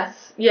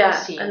 Yes,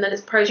 and then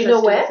it's processed. Do you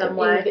know where? In some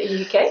way. In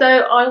the UK? So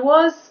I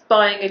was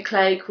buying a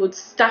clay called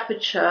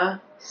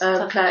Staffordshire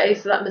clay,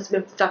 so that must have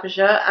been from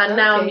Staffordshire, and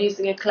now I'm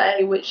using a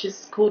clay which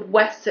is called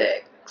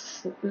Wessex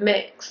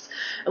Mix,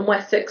 and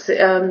Wessex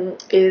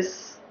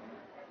is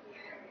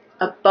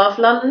above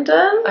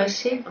London. I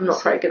see. I'm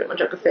not very good at my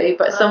geography,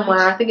 but somewhere,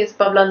 I think it's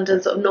above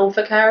London, sort of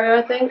Norfolk area,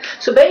 I think.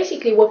 So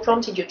basically, what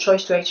prompted your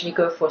choice to actually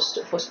go for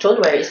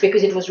stoneware is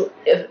because it was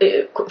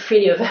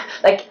freely,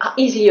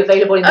 easily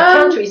available in the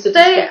country, so to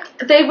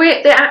speak.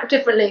 They act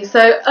differently.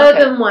 So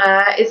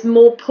earthenware is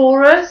more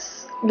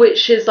porous,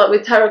 which is like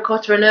with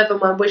terracotta and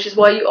earthenware, which is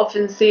why you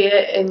often see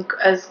it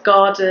as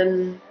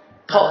garden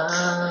pots.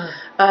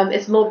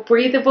 It's more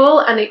breathable,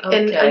 and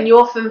you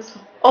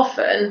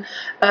often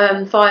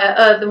fire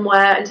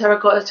earthenware and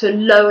terracotta to a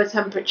lower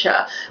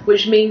temperature,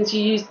 which means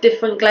you use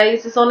different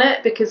glazes on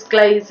it, because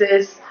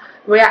glazes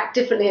react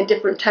differently at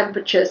different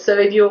temperatures. So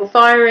if you're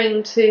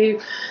firing to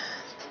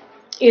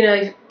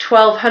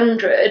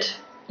 1200,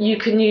 you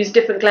can use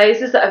different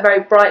glazes that are very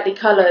brightly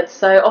coloured.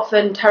 So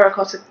often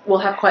terracotta will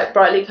have quite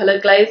brightly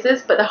coloured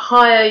glazes, but the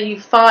higher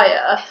you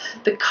fire,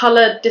 the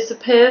colour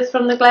disappears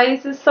from the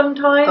glazes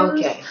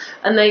sometimes,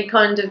 and they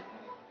kind of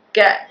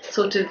get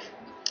sort of...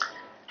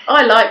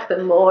 I like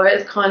them more.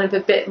 It's kind of a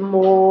bit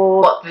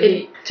more... What,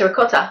 the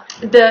terracotta?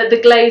 The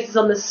glazes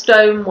on the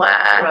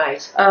stoneware.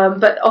 Right.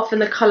 But often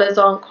the colours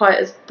aren't quite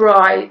as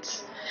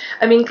bright.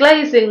 I mean,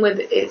 glazing with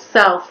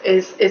itself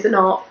is an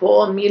art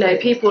form.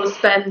 People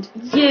spend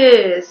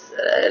years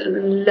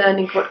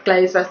learning what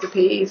glaze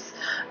recipes.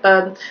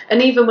 And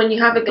even when you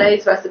have a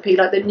glaze recipe,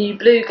 like the new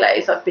blue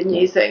glaze I've been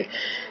using,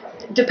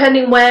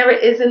 depending where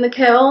it is in the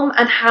kiln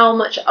and how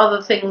much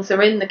other things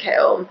are in the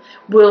kiln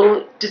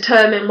will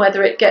determine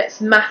whether it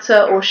gets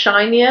matter or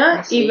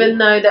shinier. Even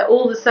though they're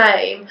all the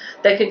same,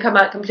 they can come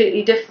out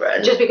completely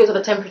different. Just because of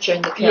the temperature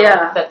in the kiln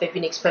that they've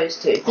been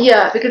exposed to.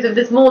 Yeah, because if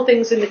there's more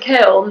things in the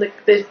kiln,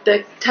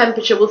 the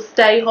temperature will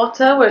stay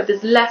hotter, where if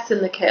there's less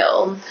in the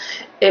kiln,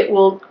 it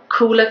will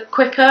cooler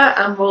quicker,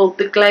 and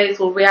the glaze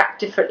will react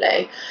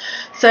differently.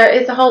 So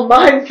it's a whole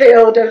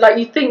minefield of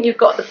you think you've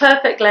got the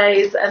perfect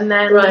glaze, and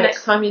then the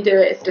next time you do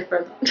it, it's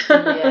different.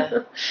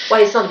 Well,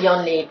 it's not the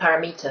only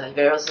parameter.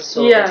 There is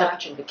also the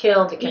temperature in the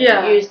kiln, the can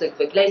be used,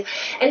 the glaze,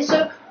 and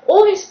so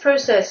all this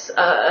process,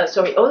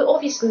 all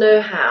this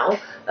know-how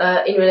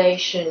in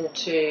relation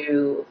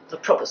to the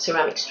proper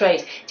ceramics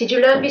trade. Did you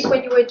learn this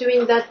when you were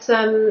doing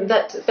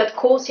that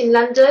course in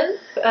London?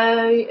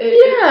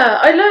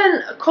 I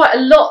learned quite a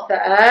lot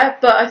there,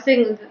 but I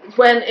think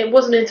when it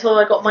wasn't until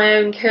I got my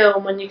own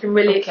kiln when you can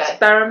really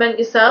experiment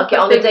yourself.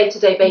 On a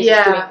day-to-day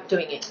basis,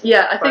 doing it.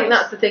 Yeah, I think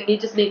that's the thing. You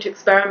just need to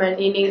experiment.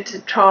 You need to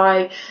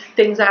try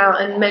things out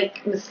and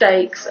make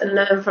mistakes and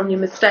learn from your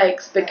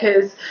mistakes,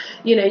 because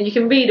you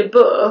can read a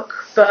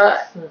book,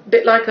 but a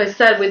bit like I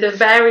said, with the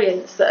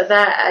variants that are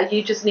there,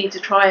 you just need to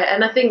try it.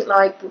 And I think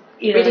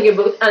reading a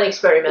book and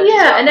experimenting.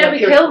 Yeah, and every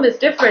kiln is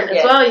different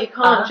as well. You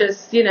can't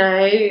just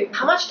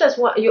How much does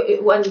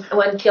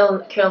one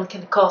kiln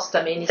can cost?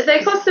 I mean, they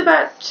cost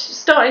about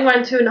starting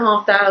around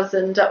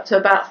 2,500 up to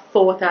about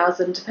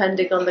 4,000,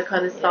 depending on the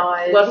kind of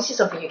size. Well, this is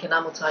something you can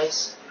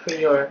amortize for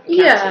your accounting.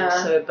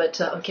 Yeah. So, but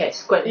okay,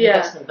 it's quite an Yeah.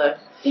 investment though.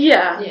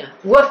 Yeah. Yeah,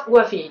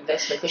 worthy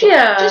investment for sure.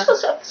 Yeah. Just for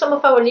some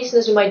of our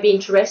listeners who might be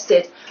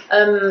interested,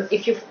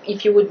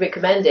 if you would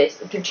recommend it,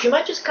 do you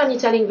mind just kindly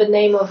telling the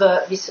name of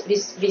this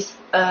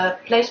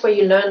place where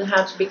you learn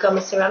how to become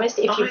a ceramist?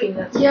 If you think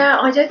that's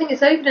I don't think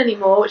it's open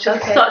anymore, which is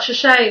Okay. such a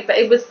shame. But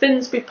it was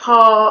Finsbury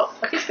Park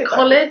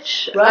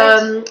College.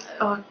 Right.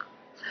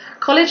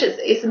 College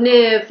is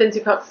near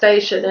Finsbury Park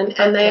Station,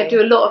 and they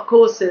do a lot of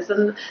courses,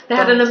 and they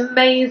had an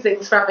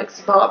amazing ceramics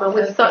department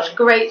with such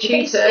great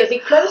tutors. Is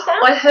it closed down?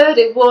 I heard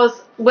it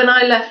was, when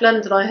I left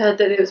London, I heard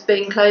that it was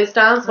being closed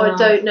down, so I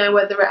don't know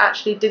whether it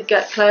actually did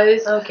get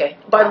closed. Okay.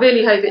 But I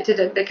really hope it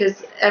didn't,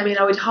 because I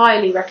would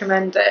highly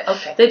recommend it.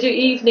 Okay. They do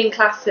evening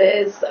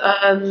classes,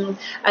 and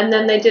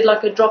then they did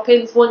like a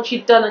drop-in. Once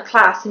you'd done a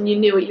class and you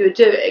knew what you were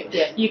doing,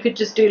 you could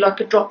just do like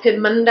a drop-in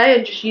Monday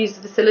and just use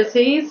the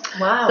facilities.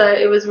 Wow. So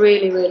it was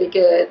really, really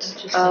good.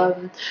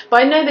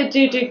 But I know they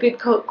do good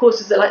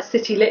courses at like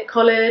City Lit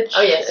College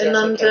in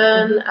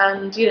London,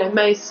 and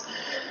most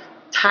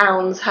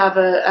towns have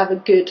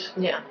a good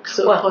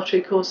sort of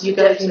pottery course. You to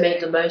go definitely to.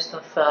 made the most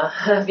of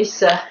this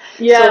sort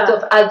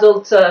of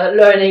adult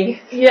learning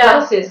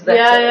classes that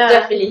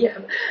definitely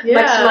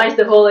maximise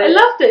the whole. I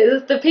loved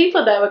it. The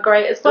people there were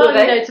great as well.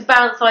 To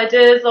bounce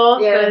ideas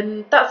off,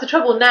 and that's the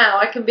trouble now.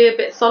 I can be a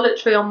bit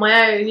solitary on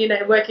my own.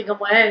 Working on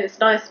my own. It's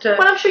nice to.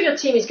 Well, I'm sure your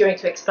team is going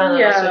to expand,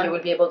 and also you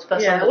will be able to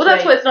pass on the well,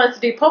 that's why it's nice to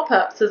do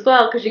pop-ups as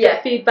well, because you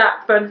get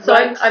feedback from. So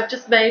I've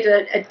just made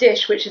a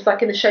dish which is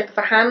like in the shape of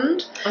a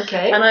hand.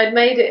 Okay. And I'd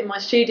made it in my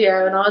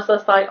studio, and I was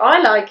just like,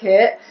 I like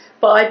it,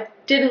 but I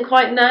didn't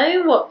quite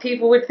know what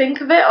people would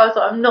think of it. I was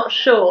like, I'm not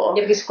sure.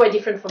 Yeah, because it's quite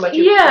different from what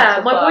you've done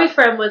so my far.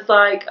 boyfriend was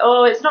like,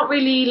 oh, it's not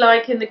really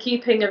like in the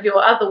keeping of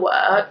your other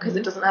work, because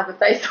it doesn't have a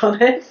face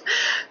on it.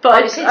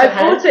 But I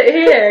bought it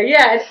here,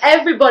 and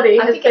everybody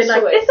has been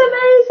like, it's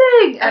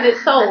amazing, and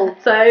it's sold,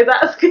 so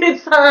that's a good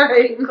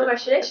sign.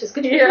 Congratulations,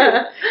 good for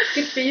you.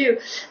 Good for you.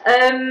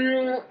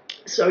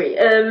 Sorry.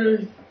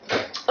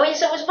 Oh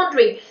yes, I was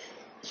wondering.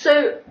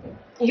 So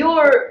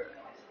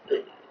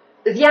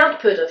the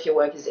output of your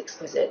work is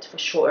exquisite for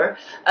sure.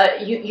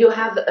 You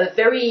have a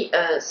very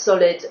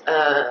solid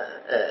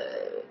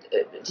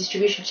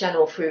distribution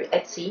channel through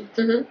Etsy.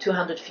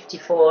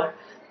 254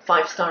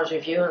 5 stars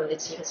review on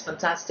Etsy. It's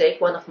fantastic.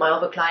 One of my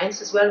other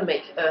clients as well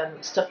make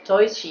stuffed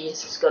toys.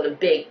 She's got a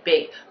big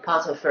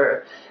part of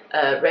her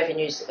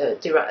revenues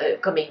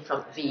coming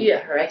from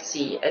her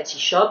Etsy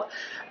shop.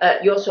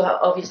 You also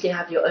obviously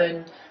have your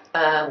own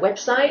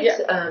website,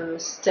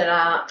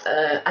 Stella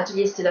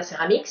Atelier Stella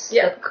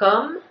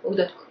Ceramics.com or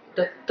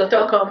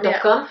 .com,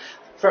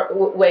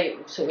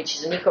 which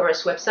is an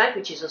e-commerce website,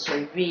 which is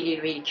also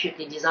really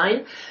cutely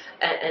designed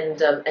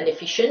and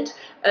efficient.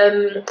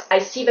 I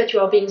see that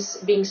you are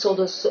being sold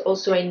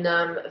also in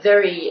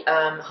very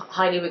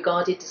highly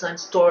regarded design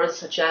stores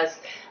such as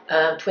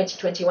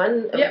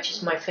 2021, which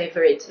is my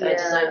favorite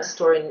design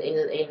store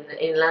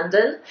in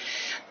London.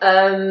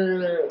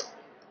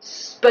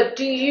 But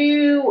do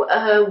you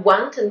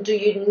want and do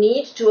you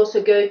need to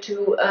also go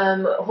to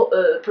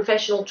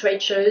professional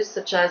trade shows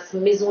such as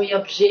Maison et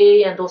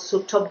Objet and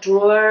also Top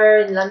Drawer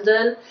in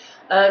London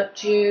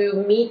to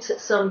meet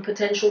some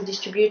potential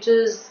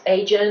distributors,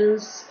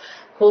 agents,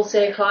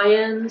 wholesale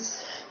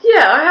clients?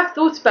 Yeah, I have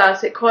thought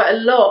about it quite a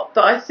lot,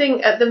 but I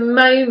think at the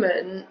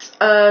moment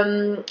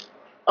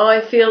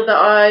I feel that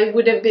I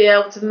wouldn't be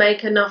able to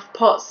make enough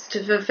pots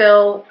to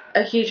fulfill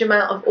a huge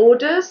amount of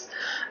orders.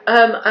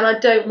 And I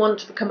don't want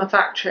to become a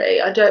factory.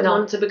 I don't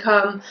want to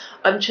become,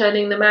 I'm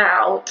churning them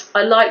out.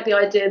 I like the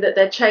idea that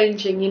they're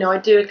changing. I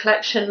do a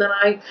collection, then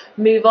I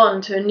move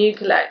on to a new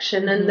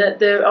collection, and that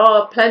there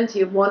are plenty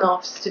of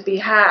one-offs to be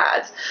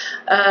had,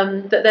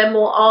 that they're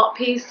more art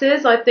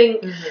pieces. I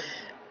think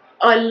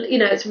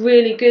it's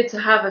really good to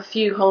have a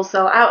few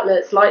wholesale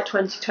outlets like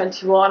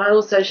 2021. I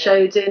also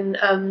showed in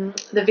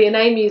the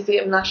V&A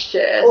Museum last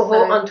year.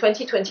 On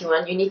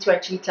 2021, you need to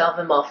actually tell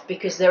them off,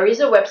 because there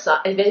is a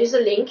website, and there is a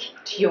link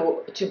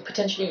to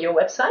potentially your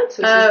website,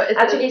 which is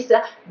Atelier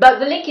Stella, but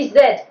the link is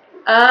dead.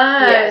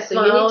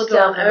 So you need to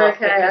tell them off,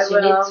 because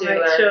you need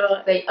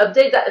to they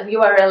update that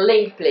URL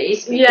link,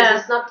 please,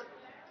 because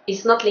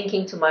it's not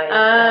linking to my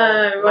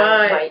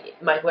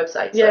my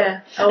website. So.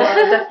 I'll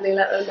definitely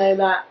let them know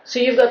that. So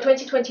you've got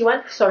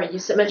 2021. Sorry, you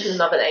mentioned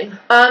another name.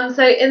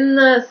 So in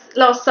the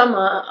last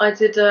summer, I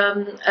did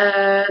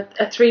a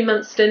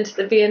 3-month stint at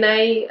the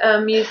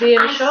V&A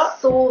museum shop. I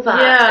saw that.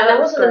 Yeah, and I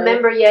wasn't a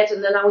member yet,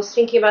 and then I was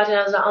thinking about it. And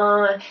I was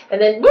like,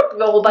 and then whoop,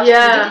 the whole bunch.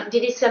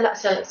 Did it sell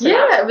out?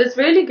 Yeah, it was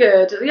really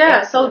good.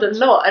 Yeah, it sold a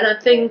lot, and I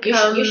think you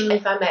should,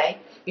 if I may.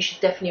 You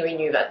should definitely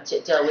renew that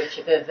deal with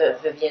the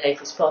V&A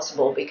if it's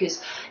possible,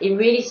 because it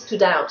really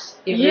stood out.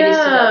 It really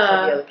stood out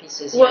from the other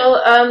pieces.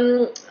 Well,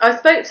 I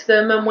spoke to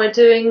them, and we're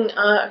doing,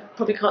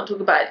 probably can't talk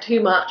about it too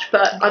much,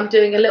 but I'm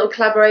doing a little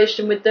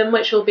collaboration with them,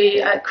 which will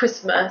be at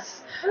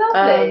Christmas.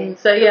 Lovely.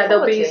 So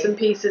there'll be some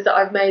pieces that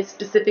I've made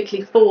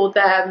specifically for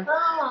them.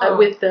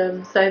 with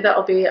them. So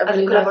that'll be a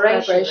really nice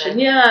collaboration.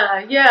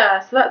 Yeah.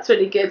 So that's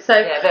really good. So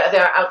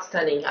they're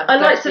outstanding. I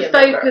like to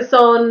focus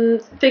on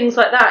things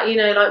like that.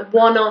 Like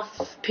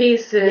one-off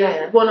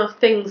pieces, one-off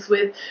things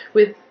with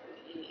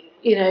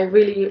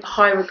really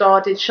high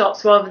regarded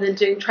shops, rather than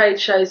doing trade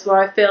shows where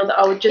I feel that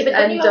I would just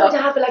end up. You would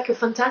have like a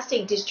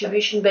fantastic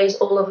distribution base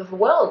all over the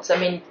world. I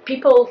mean,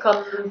 people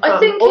come from all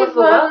over the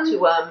world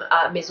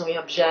to Maison et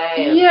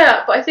Objet.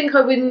 Yeah, but I think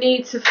I would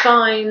need to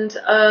find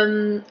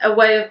a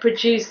way of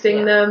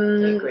producing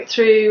them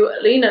through,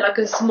 like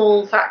a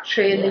small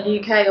factory in the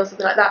UK or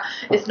something like that.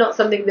 It's not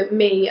something that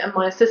me and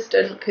my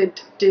assistant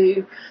could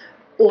do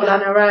all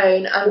on our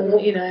own,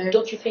 and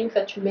Don't you think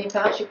that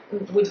perhaps you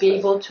would be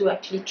able to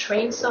actually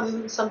train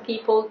some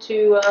people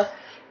to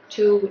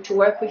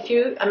work with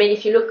you? I mean,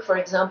 if you look, for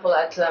example,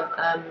 at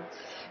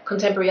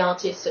contemporary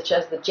artists such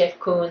as the Jeff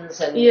Koons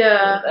and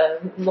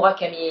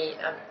Murakami,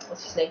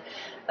 what's his name?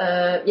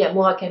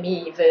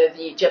 Murakami,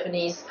 the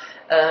Japanese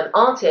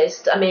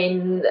artist. I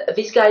mean,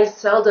 these guys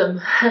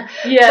seldom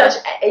they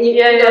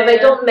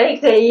don't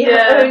make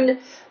their own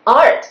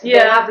art. They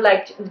have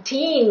like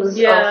teams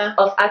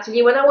of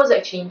atelier. When I was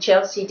actually in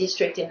Chelsea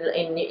district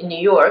in New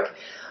York,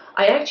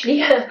 I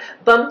actually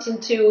bumped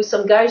into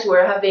some guys who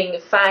were having a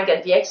fag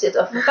at the exit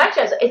of the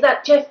factory. I said, "Is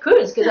that Jeff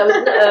Koons?" Because I was,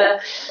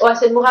 I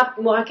said,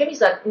 "Murakami, is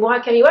that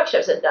Murakami workshop?"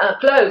 I said,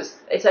 "Close.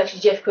 It's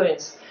actually Jeff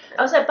Koons."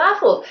 I was like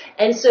baffled,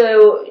 and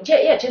so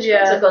Jeff Koons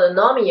has got an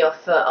army of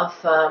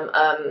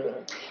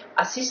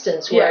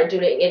assistants who are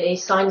doing, and he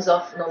signs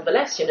off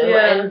nonetheless,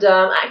 and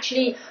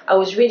actually I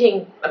was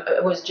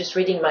just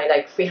reading my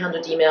like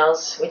 300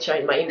 emails which are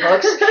in my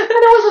inbox, and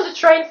I was on the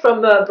train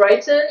from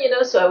Brighton,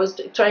 so I was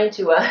trying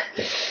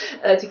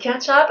to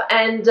catch up,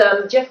 and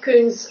Jeff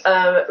Koons'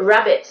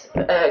 rabbit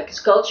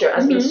sculpture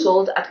has been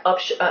sold at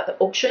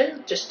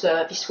auction just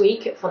this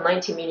week for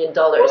 $90 million.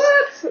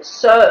 What?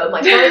 So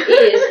my point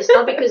is, it's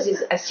not because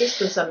his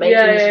assistants are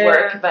making his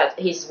work, but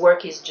his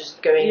work is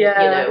just going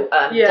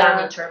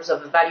down in terms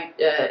of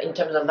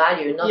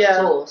value, not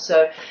at all.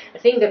 So I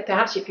think that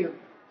perhaps if you,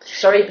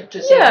 sorry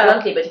to say it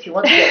bluntly, but if you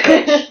want to get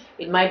rich,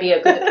 it might be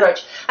a good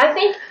approach. I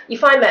think,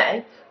 if I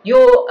may,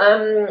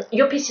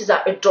 your pieces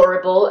are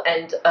adorable,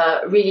 and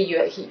really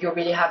you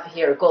really have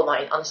here a gold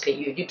mine. Honestly,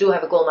 you do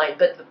have a gold mine,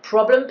 but the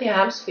problem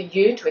perhaps for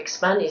you to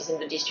expand is in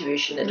the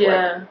distribution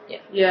network.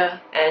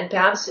 And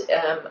perhaps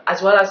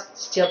as well as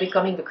still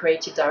becoming the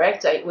creative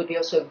director, it would be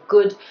also a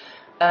good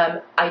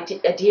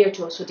idea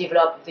to also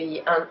develop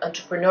the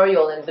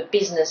entrepreneurial and the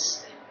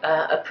business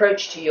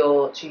approach to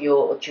your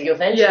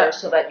venture,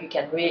 so that you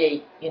can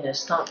really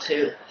start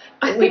to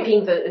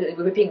reaping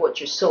what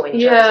you sow in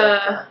terms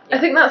of, I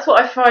think that's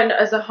what I find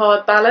as a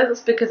hard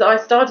balance, because I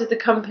started the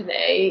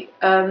company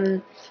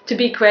to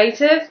be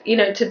creative,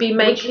 to be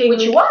making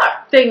which you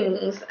are.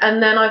 things,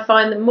 and then I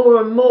find that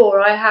more and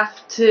more I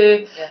have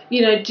to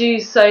do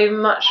so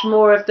much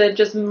more of the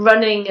just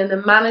running and the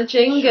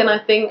managing, and I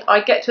think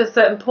I get to a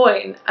certain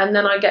point and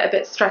then I get a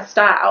bit stressed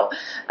out,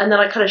 and then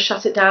I kind of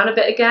shut it down a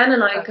bit again,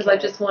 and because I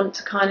just want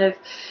to kind of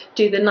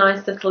do the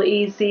nice little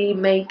easy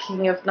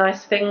making of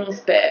nice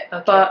things bit.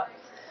 But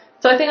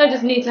so I think I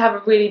just need to have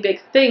a really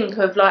big think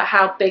of like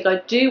how big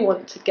I do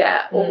want to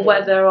get, or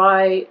whether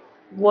I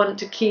want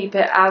to keep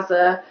it as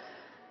a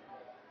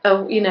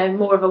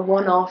more of a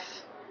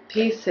one-off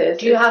pieces.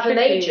 Do you have an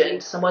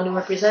agent, someone who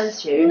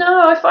represents you?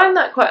 No, I find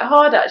that quite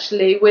hard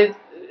actually, with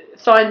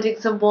finding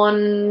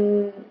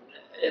someone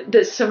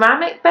that's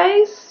ceramic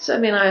based. I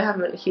mean, I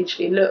haven't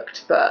hugely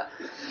looked, but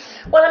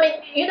well, I mean,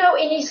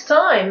 in his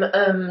time,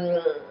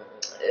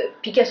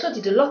 Picasso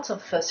did a lot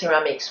of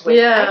ceramics,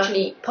 where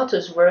actually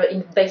potters were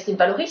based in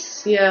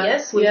Valoris,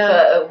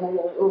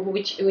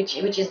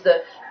 which is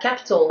the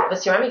capital, the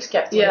ceramics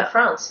capital in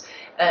France,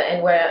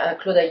 and where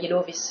Claude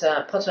Aguilot, this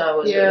potter I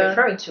was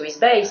referring to, is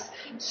based.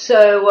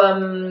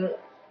 So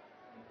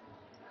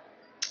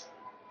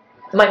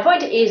my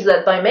point is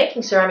that by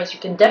making ceramics, you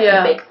can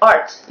definitely make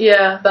art.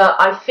 But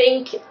I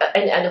think,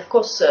 and of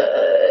course,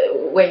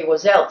 where he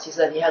was helped is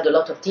that he had a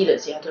lot of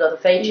dealers, he had a lot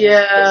of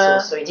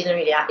agents, so he didn't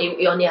really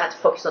he only had to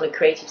focus on the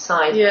creative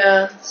side.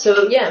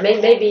 So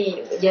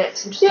maybe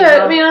it's interesting.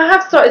 I mean, I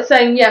have started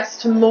saying yes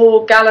to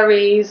more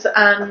galleries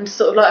and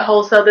sort of like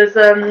wholesale.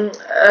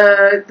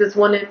 There's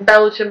one in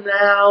Belgium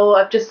now.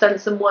 I've just sent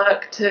some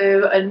work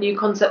to a new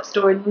concept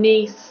store in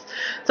Nice.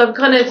 So I'm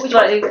kind of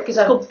it's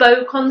called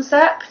Beau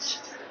Concept.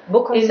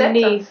 Book concept?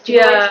 In Nice,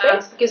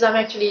 because I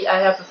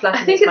have a flat.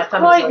 I think it's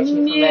quite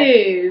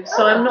new,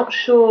 so I'm not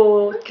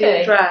sure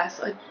the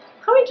address.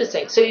 How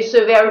interesting. So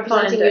they are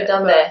representing you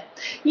down there?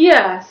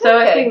 So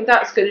I think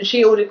that's good. And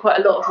she ordered quite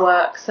a lot of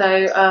work.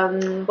 So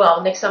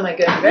well, next time I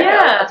go,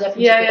 I'll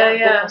definitely check it out.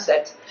 Book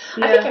concept.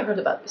 I think I heard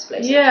about this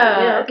place.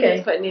 I think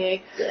it's quite new.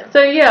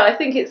 So I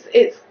think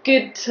it's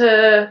good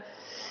to,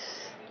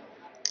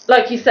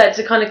 like you said,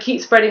 to kind of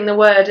keep spreading the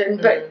word and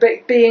but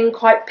being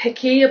quite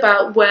picky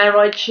about where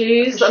I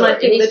choose. Sure. And I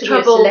think the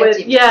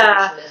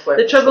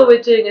trouble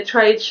with doing a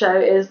trade show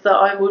is that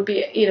I would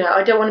be,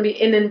 I don't want to be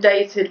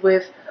inundated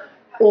with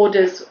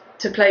orders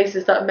to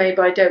places that maybe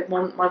I don't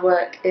want my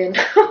work in.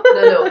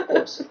 No,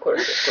 of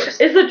course.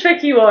 It's a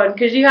tricky one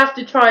because you have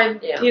to try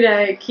and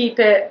keep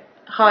it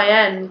high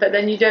end, but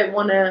then you don't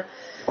want to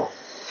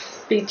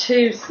be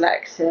too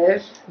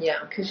selective. Yeah,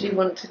 because you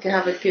want to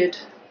have a good.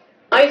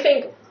 I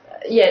think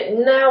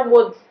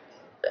now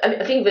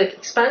I think the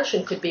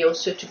expansion could be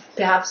also to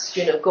perhaps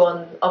go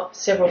on up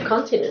several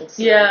continents.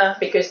 Yeah.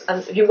 Because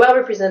you were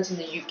represented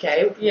in the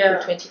UK for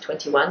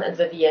 2021 and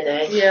the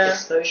VNA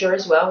exposure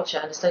as well, which I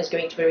understand is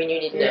going to be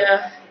renewed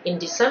in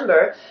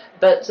December.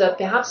 But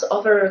perhaps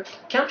other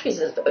countries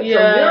from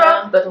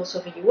Europe, but also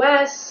the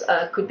US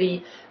could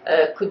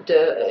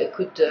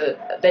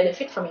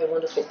benefit from your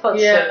wonderful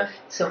pots. Yeah.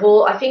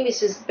 So I think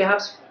this is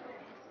perhaps.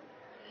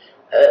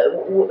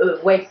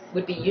 Way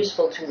would be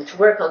useful to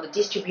work on the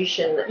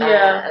distribution,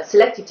 a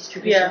selective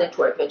distribution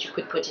network that you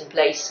could put in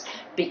place,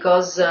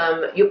 because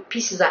your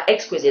pieces are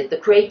exquisite. The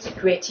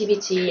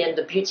creativity and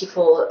the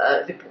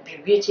the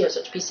beauty of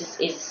such pieces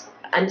is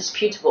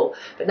undisputable.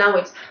 But now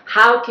it's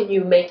how can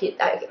you make it?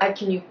 How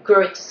can you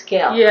grow it to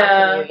scale?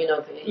 Yeah. How can you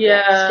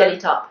scale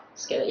it up?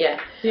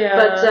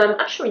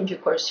 But I'm sure in due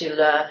course you'll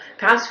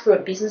perhaps through a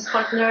business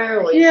partner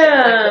or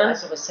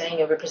as I was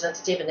saying, a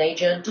representative, an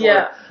agent,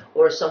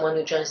 or someone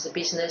who joins the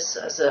business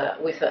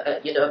with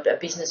a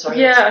business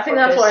oriented. Yeah, I think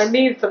that's what I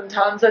need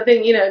sometimes. I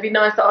think it'd be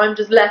nice that I'm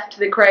just left to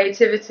the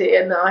creativity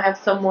and that I have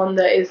someone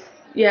that is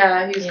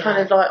who's kind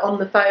of like on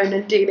the phone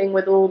and dealing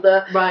with all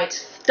the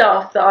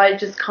stuff that I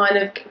just kind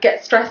of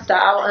get stressed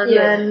out and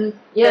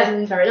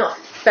then fair enough.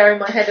 Bury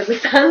my head in the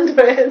sand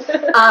with.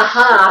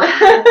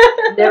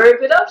 Never a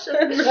good option.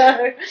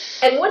 No.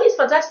 And what is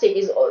fantastic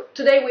is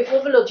today with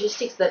all the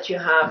logistics that you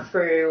have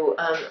through,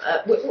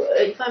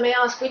 if I may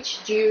ask,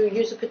 do you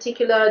use a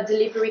particular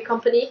delivery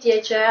company,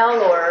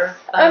 DHL or?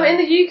 In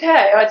the UK,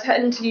 I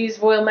tend to use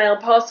Royal Mail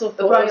Parcel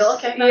Force. Royal,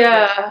 okay.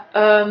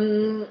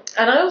 And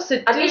I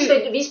also at least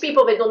these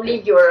people, they don't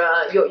leave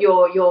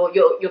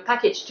your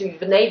package to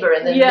the neighbor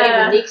and then the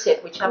neighbor nicks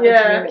it, which happened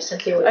to me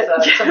recently with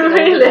something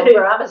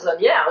really? over Amazon.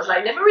 Yeah, I was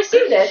like, never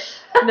received it.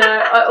 No,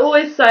 I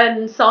always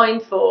send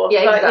signed for.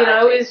 Yeah, exactly. I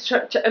always you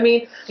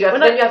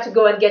have to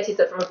go and get it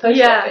from a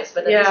post office,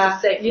 but at least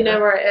it's safe. You know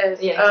where it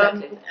is. Yeah,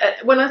 exactly.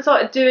 When I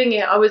started doing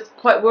it, I was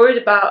quite worried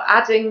about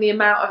adding the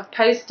amount of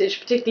postage.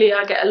 Particularly,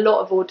 I get a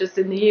lot of orders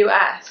in the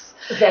US.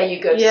 There you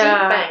go.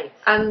 Yeah, see, bang.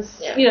 And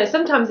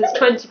sometimes it's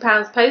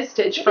 £20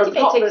 postage for a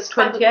pot that's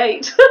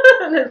 28,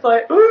 and it's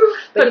like, ooh,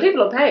 but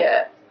people will pay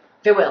it.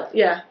 They will.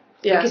 Yeah.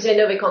 Yeah. Because they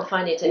know they can't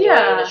find it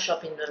anywhere in a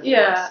shop in the US.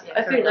 Yeah,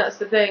 I think that's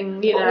the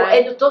thing,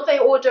 And don't they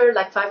order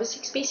like 5 or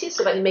 6 pieces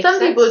so that it makes sense?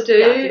 Some people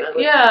do,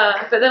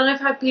 but then I've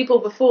had people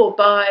before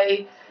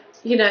buy,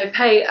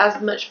 pay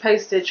as much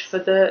postage for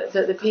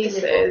the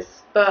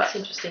pieces. But that's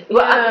interesting.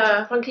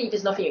 Well, frankly,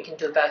 there's nothing you can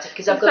do about it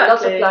because I've got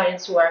lots of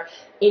clients who are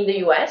in the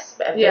US,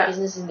 have their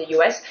business in the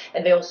US,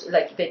 and they also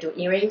they do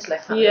earrings,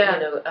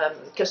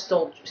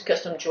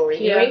 custom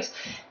jewelry earrings.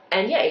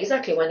 And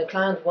exactly. When a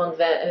client wants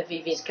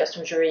this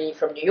custom jewelry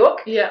from New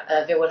York,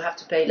 they will have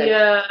to pay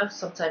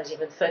sometimes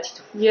even $30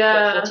 to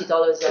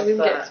 $40 and we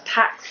can get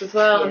tax as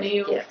well.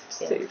 New York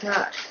City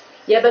tax.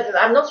 Yeah, but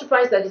I'm not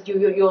surprised that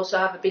you also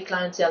have a big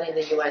clientele in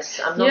the US.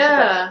 I'm not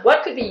surprised.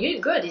 What could be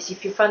good is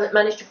if you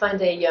manage to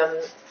find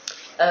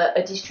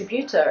a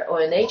distributor or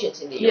an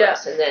agent in the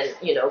US, and then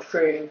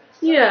through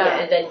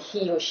and then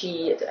he or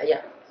she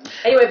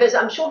Anyway,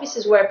 I'm sure this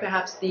is where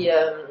perhaps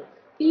the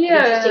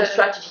interesting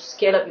strategy to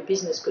scale up your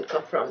business could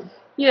come from.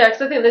 Yeah,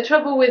 because I think the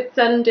trouble with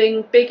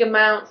sending big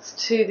amounts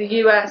to the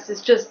US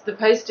is just the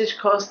postage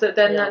cost that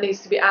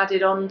needs to be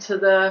added on to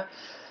the,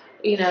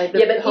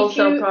 the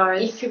wholesale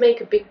price. If you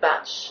make a big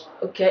batch,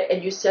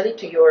 and you sell it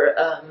to your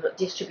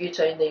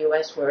distributor in the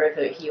US,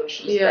 wherever he or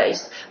she is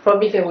based,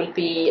 probably there will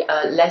be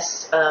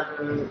less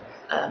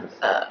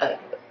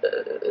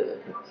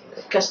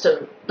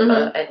custom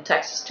and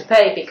taxes to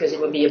pay because it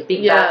will be a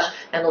big batch,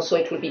 and also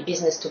it will be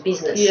business to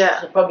business.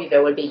 So probably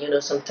there will be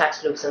some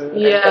tax loops and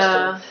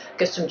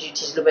custom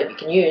duties that you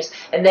can use,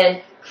 and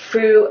then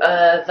through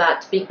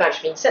that big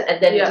batch being sent,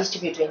 and then the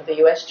distributor in the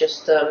US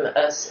just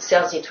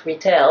sells it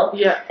retail,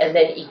 and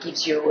then it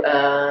gives you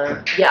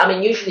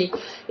usually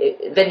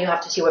then you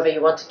have to see whether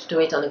you wanted to do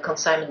it on a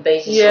consignment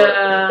basis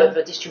or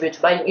the distributor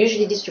buy.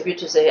 Usually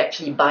distributors, they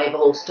actually buy the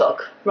whole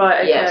stock,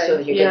 so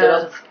you get a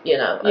lot of a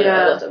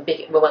lot of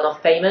big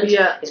one-off payment.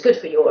 It's good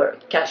for your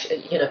cash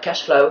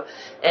flow,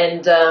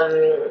 and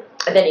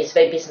then it's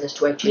very business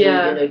to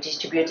actually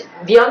distribute.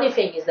 The only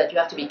thing is that you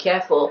have to be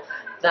careful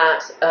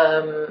that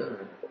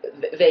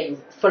they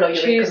follow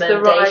your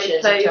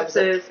recommendations in terms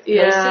of places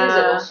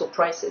and also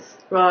prices.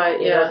 Right.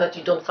 That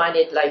you don't find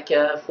it like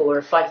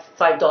for $5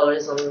 on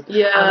Amazon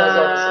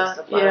and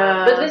stuff like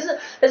that. But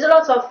there's a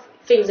lot of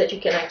things that you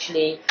can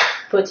actually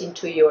put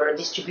into your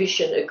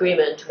distribution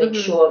agreement to make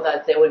sure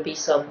that there will be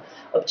some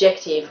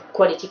objective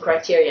quality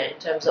criteria in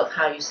terms of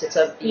how you set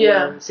up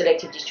the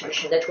selective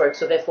distribution network.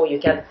 So therefore, you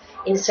can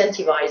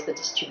incentivize the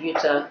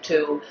distributor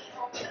to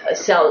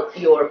sell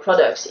your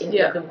products in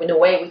a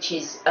way which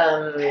is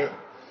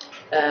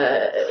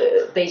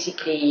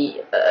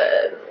basically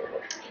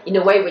in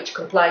a way which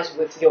complies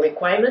with your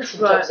requirements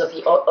in terms of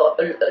the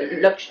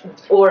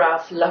aura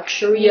of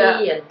luxury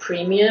and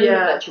premium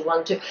that you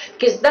want to,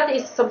 because that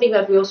is something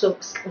that we also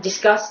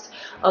discussed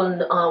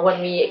on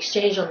when we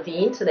exchange on the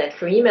internet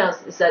for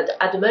emails, is that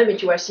at the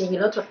moment you are seeing a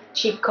lot of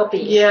cheap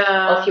copies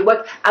of your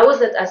work. I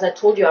was at, as I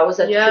told you, I was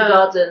at Kew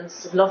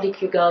Gardens, lovely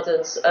Kew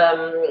Gardens,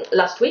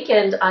 last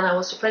weekend, and I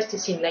was surprised to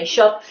see in their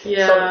shop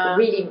some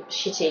really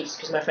shitty,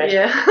 excuse my French,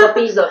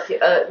 copies of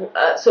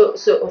so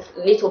of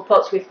little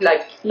pots with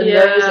like a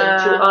nose and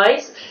 2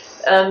 eyes.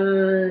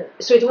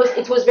 So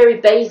it was very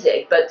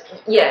basic, but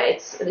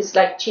it's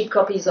like cheap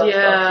copies of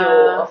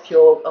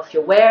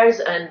your wares,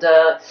 and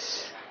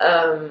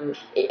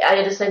I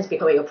understand it's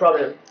becoming a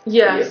problem.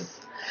 Yes.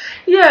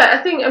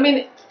 Yeah, I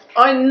mean,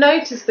 I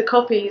noticed the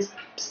copies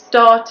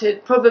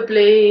started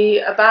probably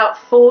about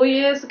 4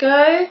 years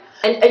ago.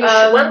 And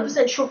are you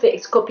 100% sure that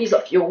it's copies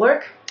of your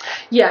work?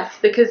 Yes,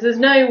 because there's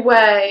no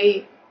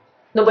way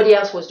nobody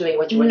else was doing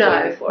what you were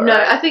doing before. No,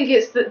 right? I think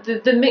it's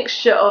the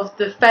mixture of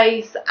the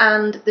face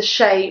and the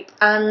shape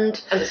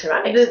and the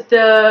ceramics.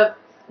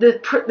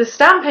 The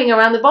stamping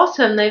around the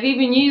bottom. They've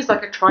even used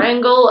like a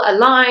triangle, a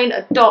line,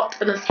 a dot,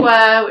 and a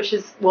square, which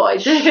is what I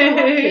do.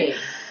 Shocking.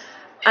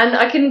 And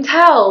I can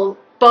tell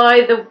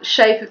by the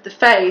shape of the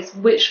face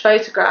which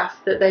photograph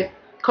that they've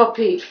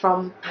copied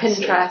from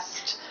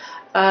Pinterest.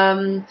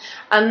 And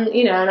and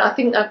I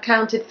think I've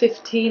counted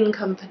 15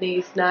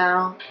 companies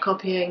now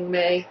copying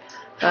me.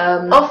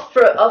 Off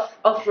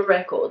the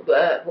record,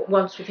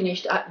 once we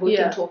finished, we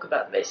can talk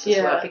about this as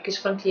well, because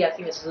frankly I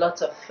think there's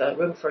lots of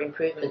room for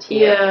improvement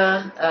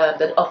here.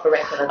 But off the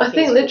record, I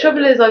think the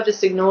trouble is I've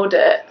just ignored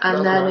it,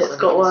 and then it's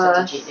got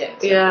worse.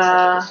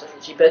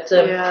 Strategy. But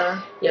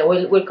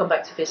we'll come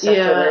back to this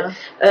after.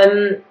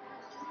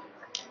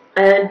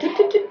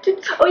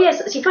 Oh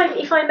yes, if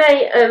I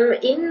may,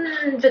 in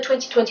the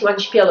 2021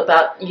 spiel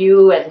about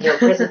you and your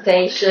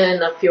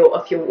presentation of your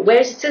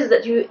wares, it says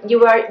that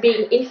you are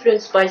being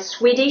influenced by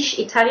Swedish,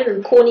 Italian,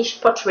 and Cornish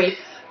pottery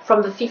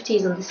from the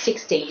 50s and the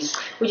 60s.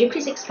 Would you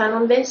please expand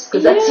on this?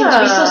 Because that seems to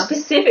be so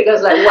specific. I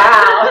was like,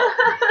 wow.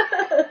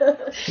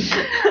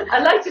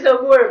 I'd like to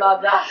know more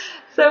about that.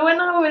 So when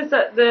I was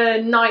at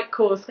the night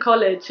course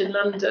college in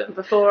London,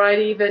 before I'd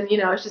even,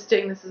 I was just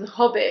doing this as a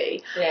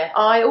hobby,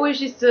 I always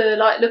used to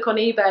look on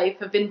eBay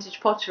for vintage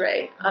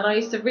pottery, and I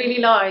used to really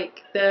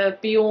like the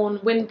Bjorn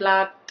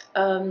Windblad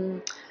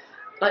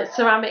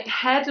ceramic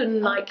head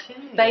and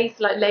base,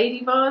 like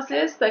lady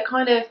vases. They're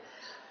kind of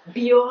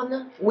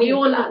Bjorn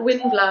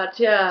Windblad,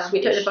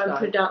 Swedish, I don't know if I'm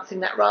pronouncing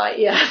that right.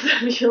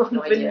 Bjorn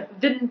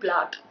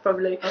Windblad,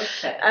 probably.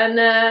 Okay. And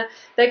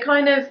they're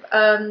kind of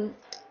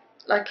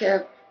like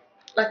a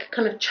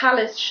kind of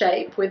chalice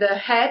shape with a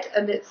head,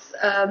 and it's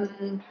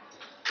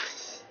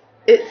what's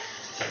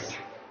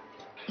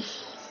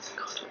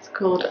it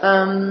called?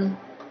 I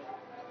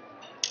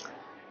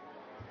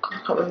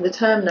can't remember the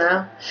term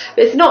now.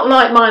 It's not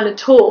like mine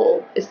at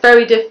all. It's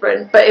very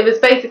different, but it was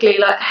basically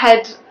like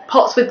head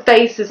pots with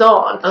faces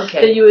on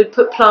that you would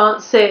put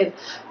plants in.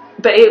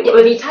 But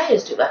the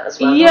Italians do that as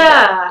well.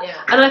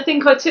 And I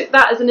think I took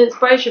that as an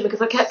inspiration, because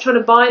I kept trying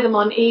to buy them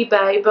on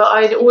eBay, but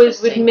I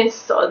always would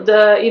miss they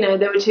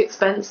were too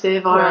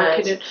expensive, or I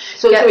couldn't.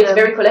 So it's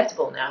very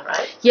collectible now,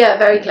 right? Yeah,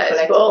 very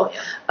collectible.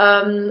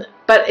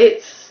 But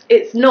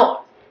it's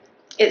not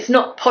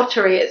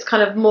pottery. It's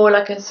kind of more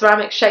like a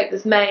ceramic shape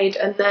that's made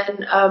and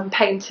then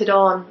painted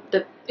on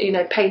the.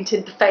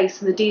 Painted the face,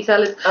 and the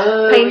detail is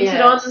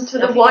painted onto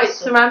the white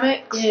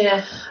ceramics.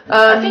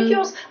 I think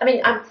yours. I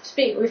mean, I'm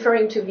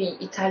referring to the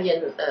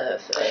Italian.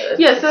 So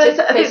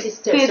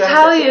the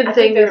Italian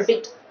thing is a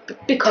bit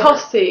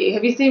Potosí.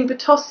 Have you seen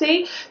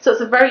Potosí? So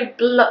it's a very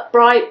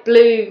bright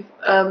blue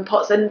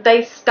pots, and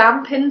they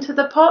stamp into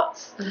the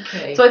pots.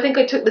 So I think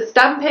I took the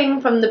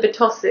stamping from the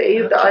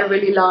Potosí that I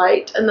really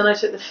liked, and then I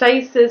took the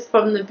faces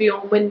from the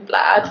Bjorn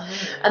Windblad,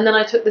 and then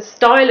I took the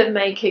style of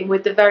making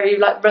with the very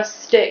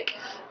rustic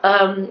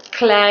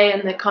clay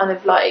and the kind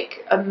of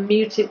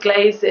muted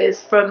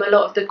glazes from a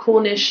lot of the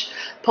Cornish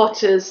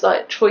potters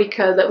like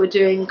Troika that were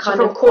doing kind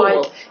of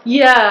quite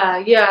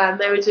and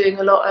they were doing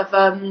a lot of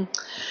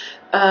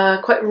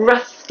quite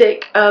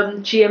rustic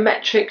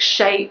geometric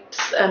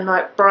shapes and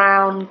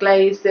brown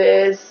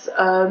glazes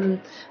and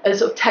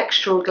sort of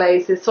textural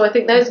glazes. So I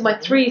think those are my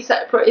 3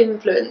 separate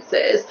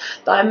influences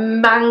that I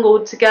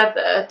mangled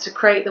together to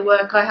create the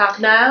work I have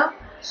now.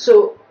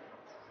 So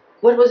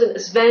what was it?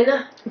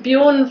 Sven?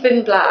 Bjorn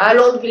Windblad.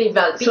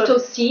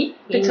 Potosí.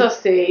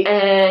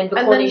 And the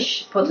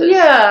Cornish potters.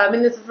 Yeah, I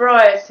mean there's a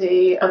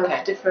variety of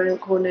different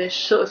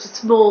Cornish sort of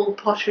small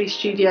pottery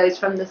studios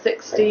from the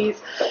 60s.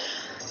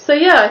 So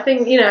I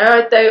think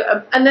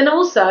and then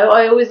also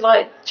I always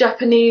like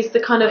Japanese, the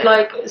kind of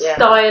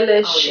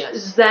stylish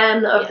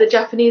zen of the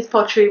Japanese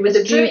pottery with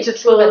the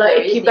beautiful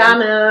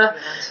ikebana.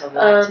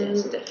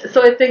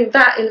 So I think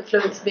that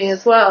influenced me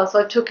as well. So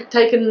I've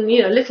taken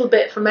a little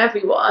bit from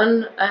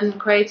everyone and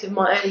created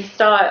my own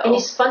style. And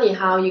it's funny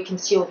how you can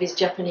see all these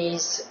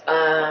Japanese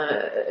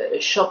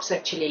shops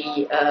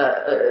actually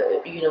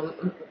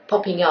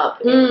popping up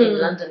in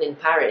London, in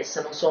Paris,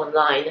 and also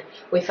online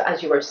with,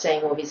 as you were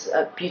saying, all these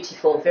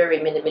beautiful, very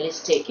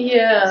minimalistic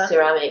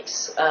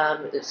ceramics.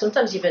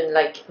 Sometimes even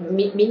like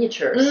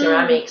miniature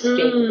ceramics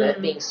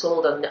being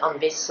sold on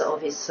this.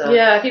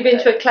 Yeah, have you been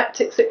to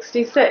Eclectic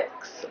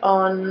 66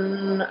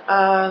 on?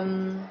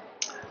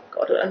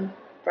 God,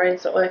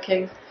 brain's not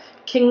working.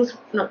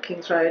 Not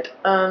King's Road.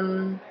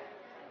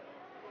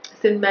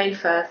 It's in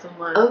Mayfair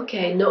somewhere.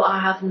 Okay, no, I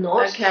have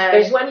not. Okay.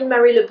 There's one in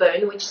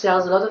Marylebone which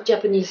sells a lot of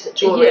Japanese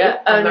jewellery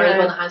on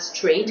Marylebone High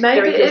Street.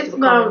 Maybe very close to the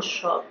Cornish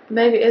shop.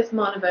 Maybe it is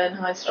Marylebone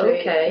High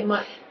Street. Okay.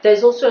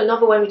 There's also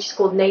another one which is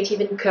called Native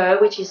 & Co,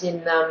 which is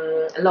in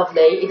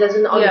Lovely. It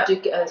doesn't only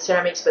do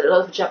ceramics, but a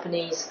lot of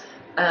Japanese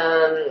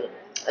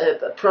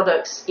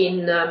products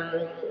in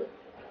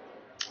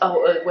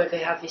where they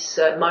have this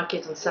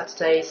market on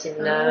Saturdays in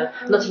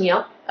Notting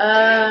Hill.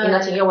 In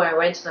Notting Hill, where I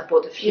went and I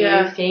bought a few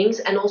things.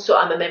 And also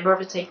I'm a member of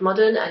the Tate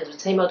Modern, and the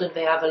Tate Modern,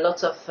 they have a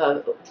lot of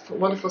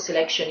wonderful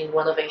selection in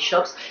one of their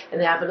shops,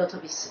 and they have a lot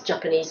of this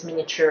Japanese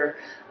miniature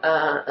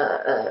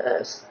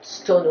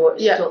stoneware,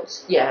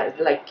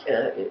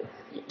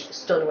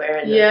 stoneware,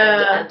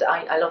 and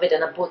I love it,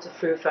 and I bought a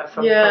few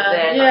from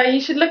there. Yeah, you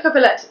should look up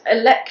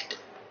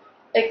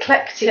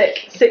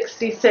Eclectic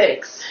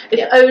 66.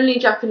 It's only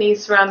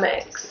Japanese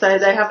ceramics, so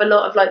they have a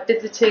lot of like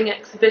visiting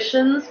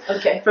exhibitions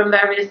from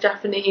various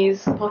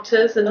Japanese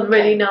potters, and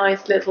really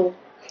nice little.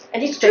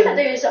 And it's true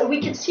that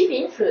we can see the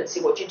influence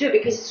in what you do,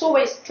 because it's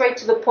always straight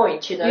to the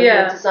point, you know,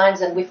 your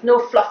designs, and with no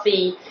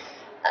fluffy,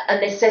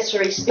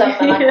 unnecessary stuff.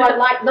 And I quite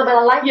like, but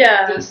I like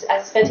these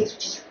aesthetics,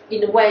 which is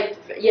in a way,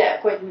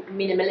 quite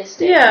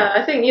minimalistic. Yeah,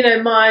 I think, you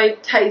know, my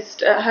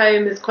taste at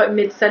home is quite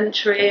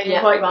mid-century and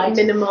quite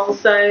minimal,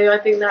 so I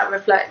think that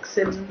reflects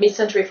in...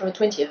 Mid-century from the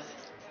 20th?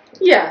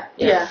 Yeah,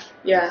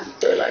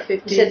 sort of like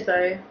 50s,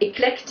 so...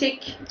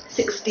 Eclectic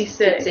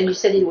 66. And you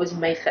said it was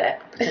Mayfair.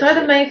 It's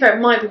either Mayfair,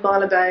 it might be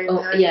Marylebone.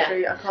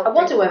 I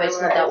wonder whether it's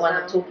not that one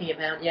I'm talking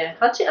about.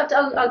 I'll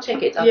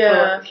check it. I'll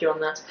follow up with you on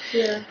that.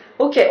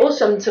 Okay,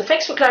 awesome. So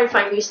thanks for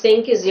clarifying this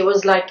thing, because it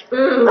was like,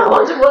 I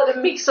wonder what a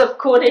mix of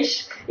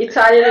Cornish,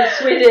 Italian and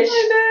Swedish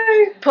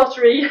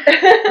pottery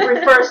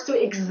refers to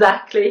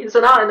exactly. So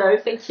now I know.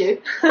 Thank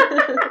you.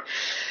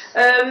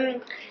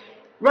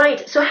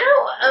 Right. So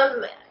how,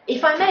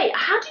 if I may,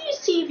 how do you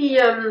see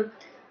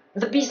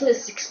the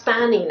business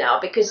expanding now?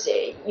 Because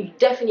you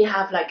definitely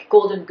have like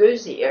golden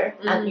goose here,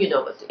 and you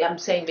know, but I'm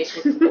saying this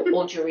with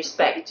all due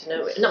respect, you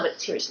know. No,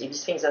 but seriously,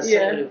 these things are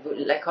selling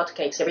like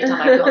hotcakes every time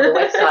I go on the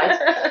website,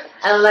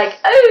 and I'm like,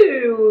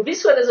 oh,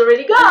 this one is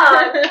already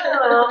gone,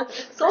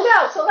 sold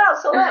out.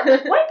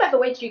 Why, by the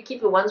way, do you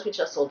keep the ones which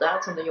are sold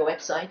out on your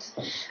website?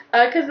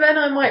 Because then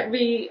I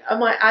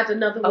might add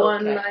another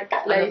one like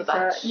later.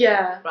 Batch.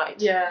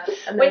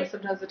 And then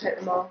sometimes I take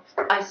them off.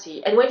 I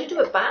see. And when you do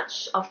a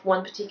batch of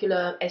one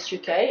particular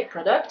SUK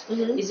product,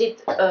 is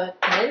it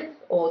 10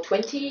 or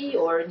 20,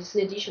 or is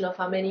it an edition of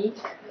how many?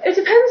 It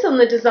depends on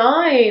the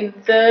design.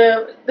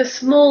 The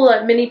small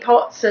like mini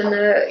pots, and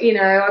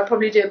I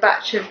probably do a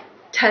batch of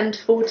 10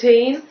 to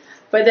 14.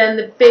 But then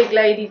the big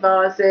lady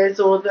vases,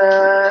 or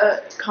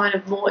the kind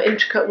of more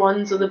intricate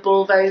ones, or the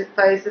bull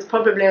vases,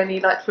 probably only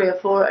like 3 or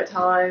 4 at a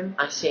time.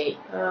 I see.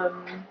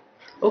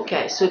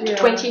 Okay, so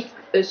 20.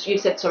 You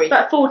said, sorry.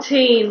 About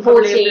 14 of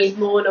the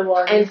smaller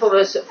ones. And for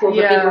the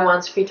bigger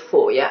ones, 3 to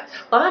 4. Yeah.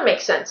 Well, that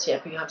makes sense. Yeah,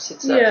 perhaps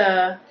it's.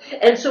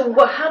 And so,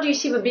 how do you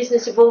see the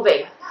business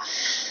evolving?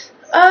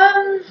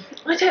 I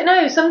don't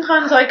know.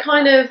 Sometimes do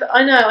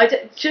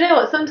you know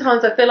what?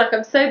 Sometimes I feel like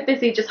I'm so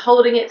busy just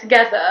holding it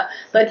together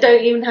that I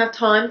don't even have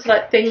time to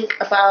like think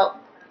about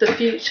the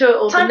future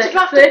or time the next to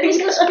draft thing. a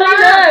business plan for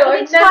the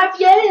next 5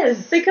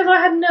 years. Because I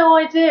had no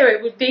idea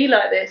it would be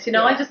like this. You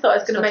know, I just thought I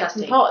was going to make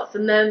some pots,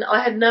 and then I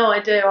had no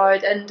idea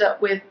I'd end up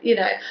with,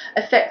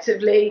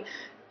 effectively,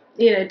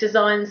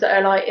 designs that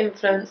are like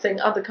influencing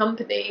other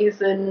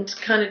companies and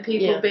kind of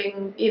people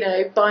being,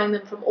 buying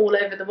them from all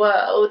over the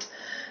world.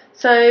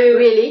 So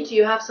really, do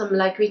you have some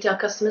like retail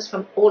customers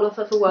from all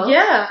over the world?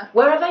 Yeah.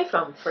 Where are they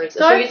from, for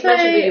example? So you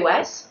mentioned the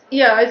US.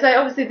 Yeah, I'd say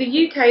obviously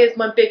the UK is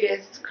my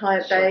biggest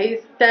client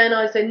base. Then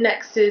I'd say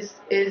next is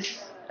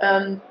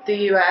the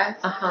US.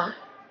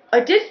 I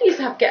did used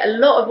to get a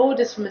lot of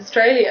orders from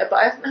Australia, but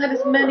I haven't had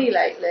as many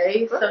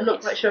lately, so I'm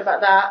not quite sure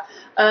about that.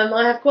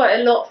 I have quite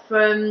a lot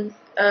from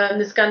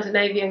the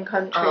Scandinavian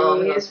countries.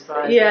 Oh, not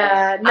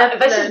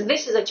surprised.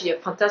 This is actually a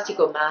fantastic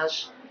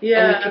homage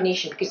and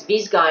recognition, because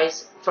these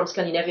guys from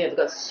Scandinavia have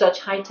got such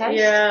high taste.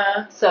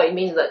 Yeah. So it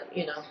means that,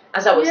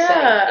 as I was saying,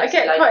 I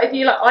get like, quite a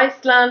few, like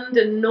Iceland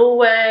and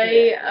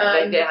Norway,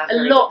 a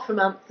lot from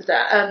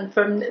Amsterdam,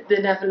 from the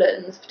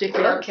Netherlands,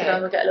 particularly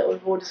Amsterdam. I get a lot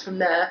of orders from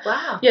there.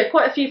 Wow. Yeah,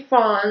 quite a few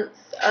France,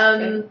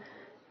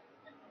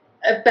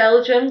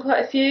 Belgium,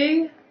 quite a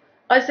few.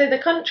 I'd say the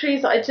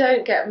countries that I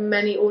don't get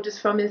many orders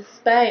from is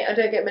Spain. I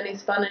don't get many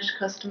Spanish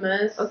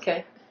customers.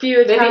 Okay.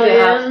 Few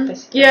Italian. I think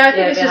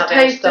it's just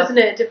taste, isn't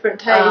it? Different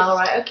taste. Oh,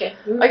 right, okay.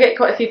 I get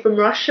quite a few from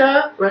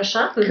Russia.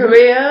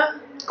 Korea.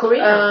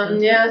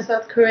 Korea.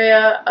 South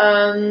Korea.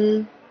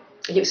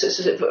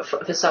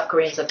 The South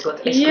Koreans have got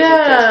exquisite taste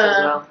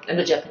as well, and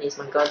the Japanese,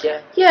 my God,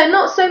 yeah. Yeah,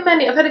 not so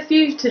many. I've had a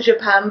few to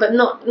Japan, but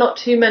not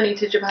too many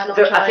to Japan or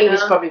China. I think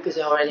it's probably because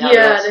they already have.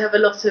 Yeah, they have a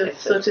lot of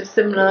sort of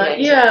similar.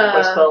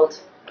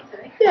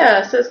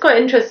 Yeah, so it's quite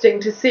interesting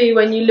to see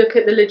when you look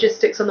at the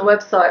logistics on the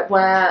website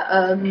where,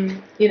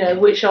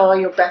 which are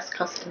your best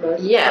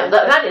customers. Yeah,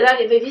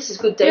 this is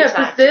good data.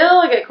 Yeah, Brazil,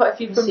 I get quite a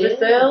few from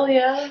Brazil,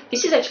 yeah.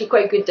 This is actually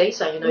quite good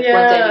data, if one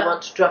day you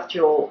want to draft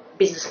your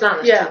business plan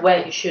as to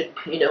where you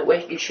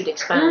should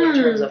expand in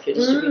terms of your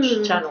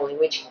distribution channel, in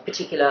which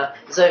particular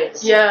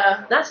zones.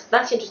 Yeah.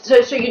 That's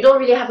interesting. So you don't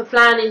really have a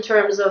plan in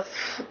terms of...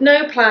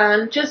 No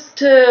plan,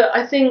 just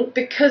I think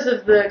because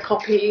of the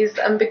copies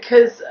and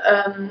because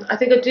I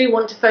think I do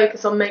want to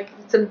focus on making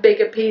some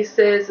bigger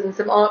pieces and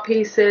some art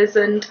pieces,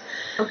 and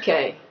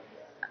okay,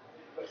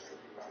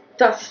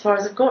 that's as far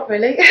as I've got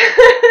really.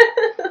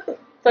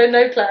 So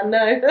no plan,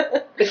 no.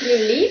 But can you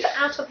leave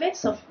out of it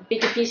some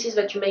bigger pieces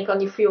that you make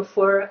only 3 or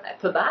 4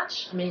 per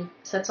batch? I mean,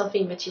 is that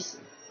something that is...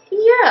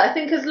 Yeah, I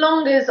think as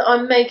long as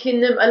I'm making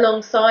them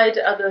alongside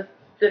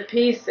the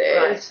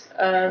pieces,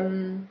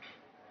 then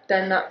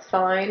that's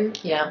fine.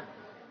 Yeah.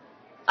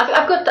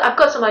 I've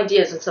got some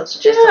ideas and some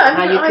suggestions on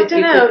how you could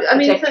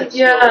protect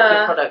your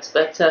products,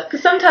 but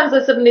because sometimes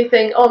I suddenly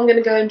think, I'm going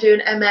to go and do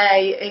an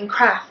MA in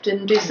craft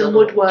and do some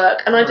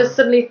woodwork, and I just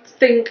suddenly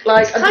think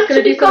like I'm just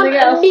going to do something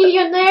else. A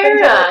millionaire.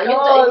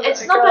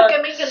 It's not like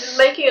I'm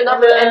making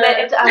another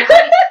MA.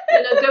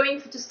 Going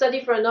to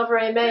study for another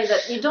MA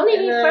that you don't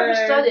need further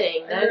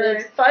studying.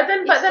 But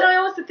then I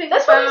also think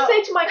that's what I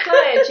say to my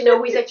client.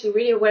 Who is actually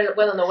really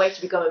well on the way to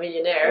become a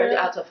millionaire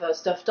out of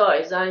stuffed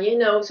toys. So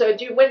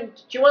do you want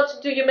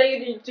to do?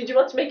 Did you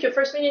want to make your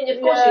first million? Of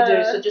course you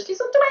do. So just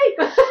listen to me.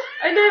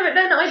 I know, but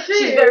then I do.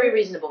 She's very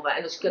reasonable,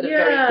 and she's got a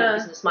very good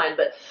business mind.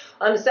 But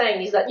what I'm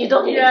saying is that you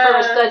don't need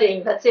further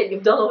studying. That's it.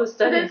 You've done all the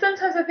studying. But then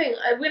sometimes I think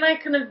when I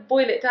kind of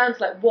boil it down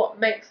to like what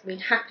makes me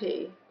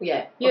happy.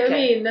 Yeah. You know what I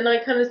mean? Then I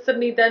kind of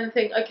suddenly then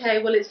think,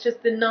 okay, well, it's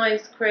just the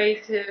nice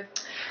creative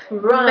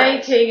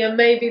making, and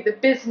maybe the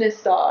business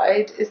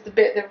side is the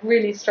bit that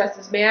really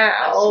stresses me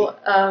out.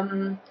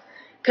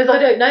 Because I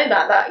don't know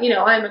that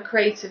I'm a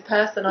creative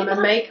person, I'm a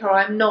maker,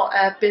 I'm not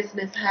a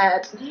business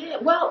head. Yeah,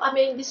 well, I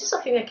mean, this is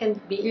something that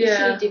can be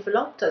easily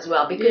developed as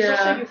well, because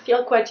also you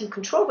feel quite in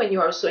control when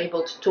you're also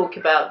able to talk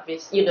about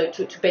this,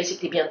 to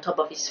basically be on top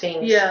of these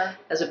things,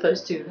 as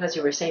opposed to, as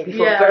you were saying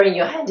before, burying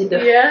your head in the...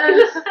 And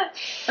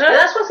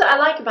that's what I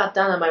like about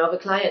Dana, my other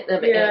client,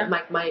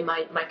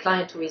 my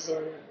client who is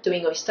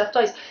doing all these stuffed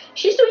toys.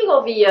 She's doing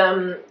all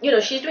the,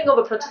 she's doing all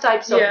the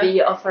prototypes of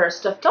her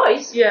stuffed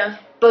toys,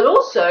 but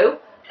also...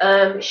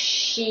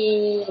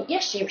 she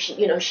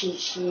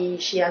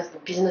has the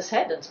business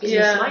head and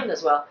business mind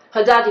as well.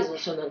 Her dad is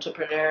also an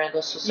entrepreneur, and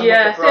also some of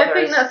her brothers. I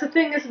think that's the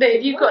thing, isn't it?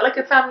 If you've got like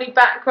a family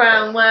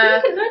background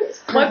where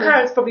my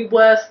parents are probably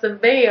worse than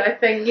me, I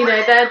think,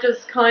 they're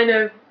just kind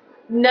of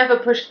never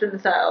pushed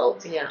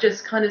themselves,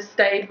 just kind of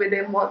stayed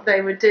within what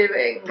they were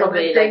doing.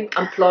 Probably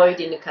employed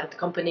in a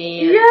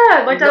company.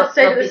 My dad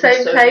stayed at the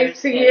same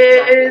place for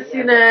years,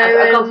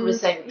 I come from the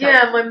same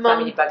my mum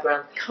family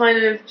background.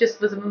 Kind of just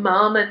was a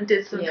mum and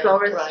did some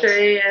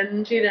floristry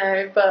and,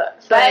 but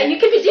you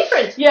can be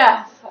different.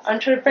 Yes, I'm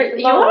trying to break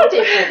the mold. You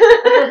are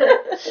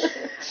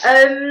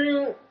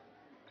different.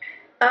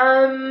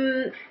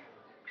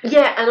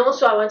 And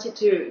also I wanted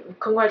to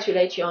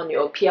congratulate you on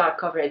your PR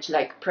coverage,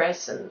 like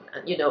press and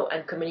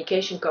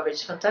communication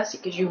coverage.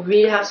 Fantastic, because you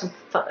really have some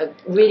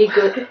really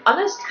good,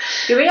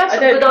 you really have some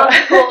good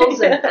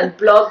articles and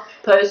blog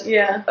posts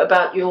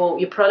about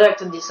your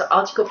product, and this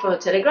article from the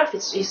Telegraph,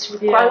 it's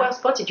quite well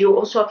spotted. You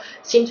also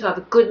seem to have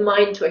a good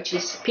mind to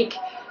actually speak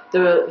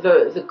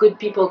the good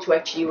people to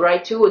actually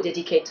write to or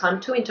dedicate time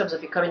to in terms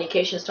of your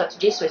communication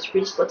strategy, so it's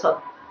really spot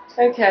on.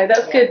 Okay,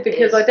 that's good,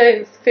 because I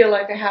don't feel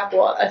like I have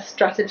a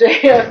strategy.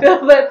 I feel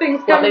that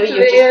things come to me.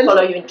 Maybe you just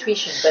follow your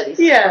intuition, but it's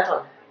spot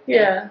on.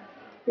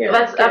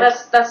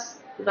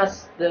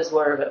 That's those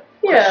were the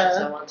questions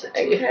I wanted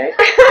to. Okay.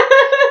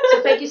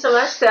 So thank you so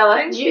much, Stella.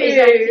 Thank you. Is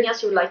there anything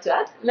else you would like to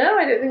add? No,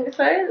 I don't think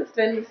so. It's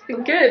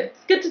been good.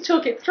 It's good to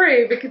talk it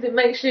through, because it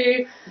makes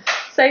you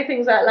say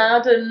things out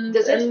loud and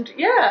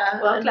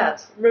I'm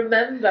glad.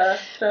 Remember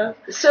stuff.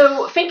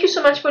 So thank you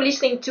so much for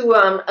listening to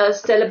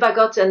Stella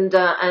Baggott and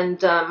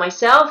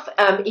myself.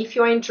 If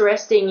you're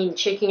interested in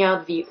checking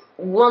out the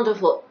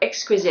wonderful,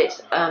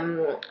 exquisite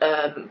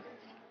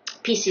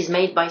pieces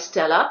made by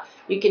Stella,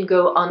 you can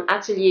go on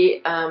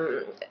Atelier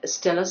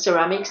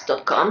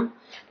stellaceramics.com,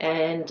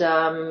 and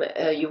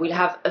you will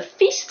have a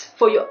feast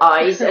for your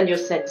eyes and your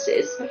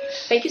senses.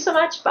 Thank you so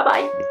much.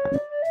 Bye-bye.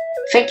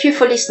 Thank you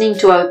for listening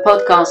to our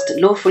podcast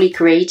Lawfully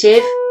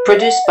Creative,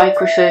 produced by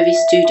Crefovi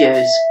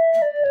Studios.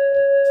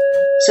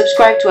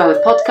 Subscribe to our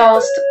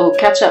podcast or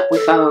catch up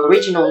with our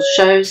original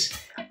shows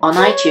on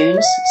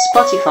iTunes,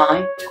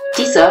 Spotify,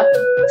 Deezer,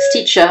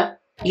 Stitcher,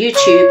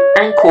 YouTube,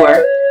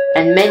 Anchor,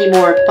 and many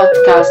more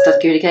podcast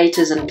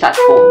aggregators and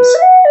platforms.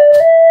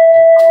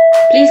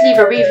 Please leave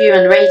a review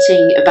and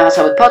rating about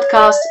our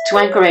podcast to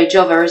encourage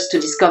others to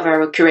discover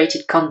our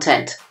curated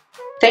content.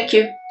 Thank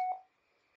you.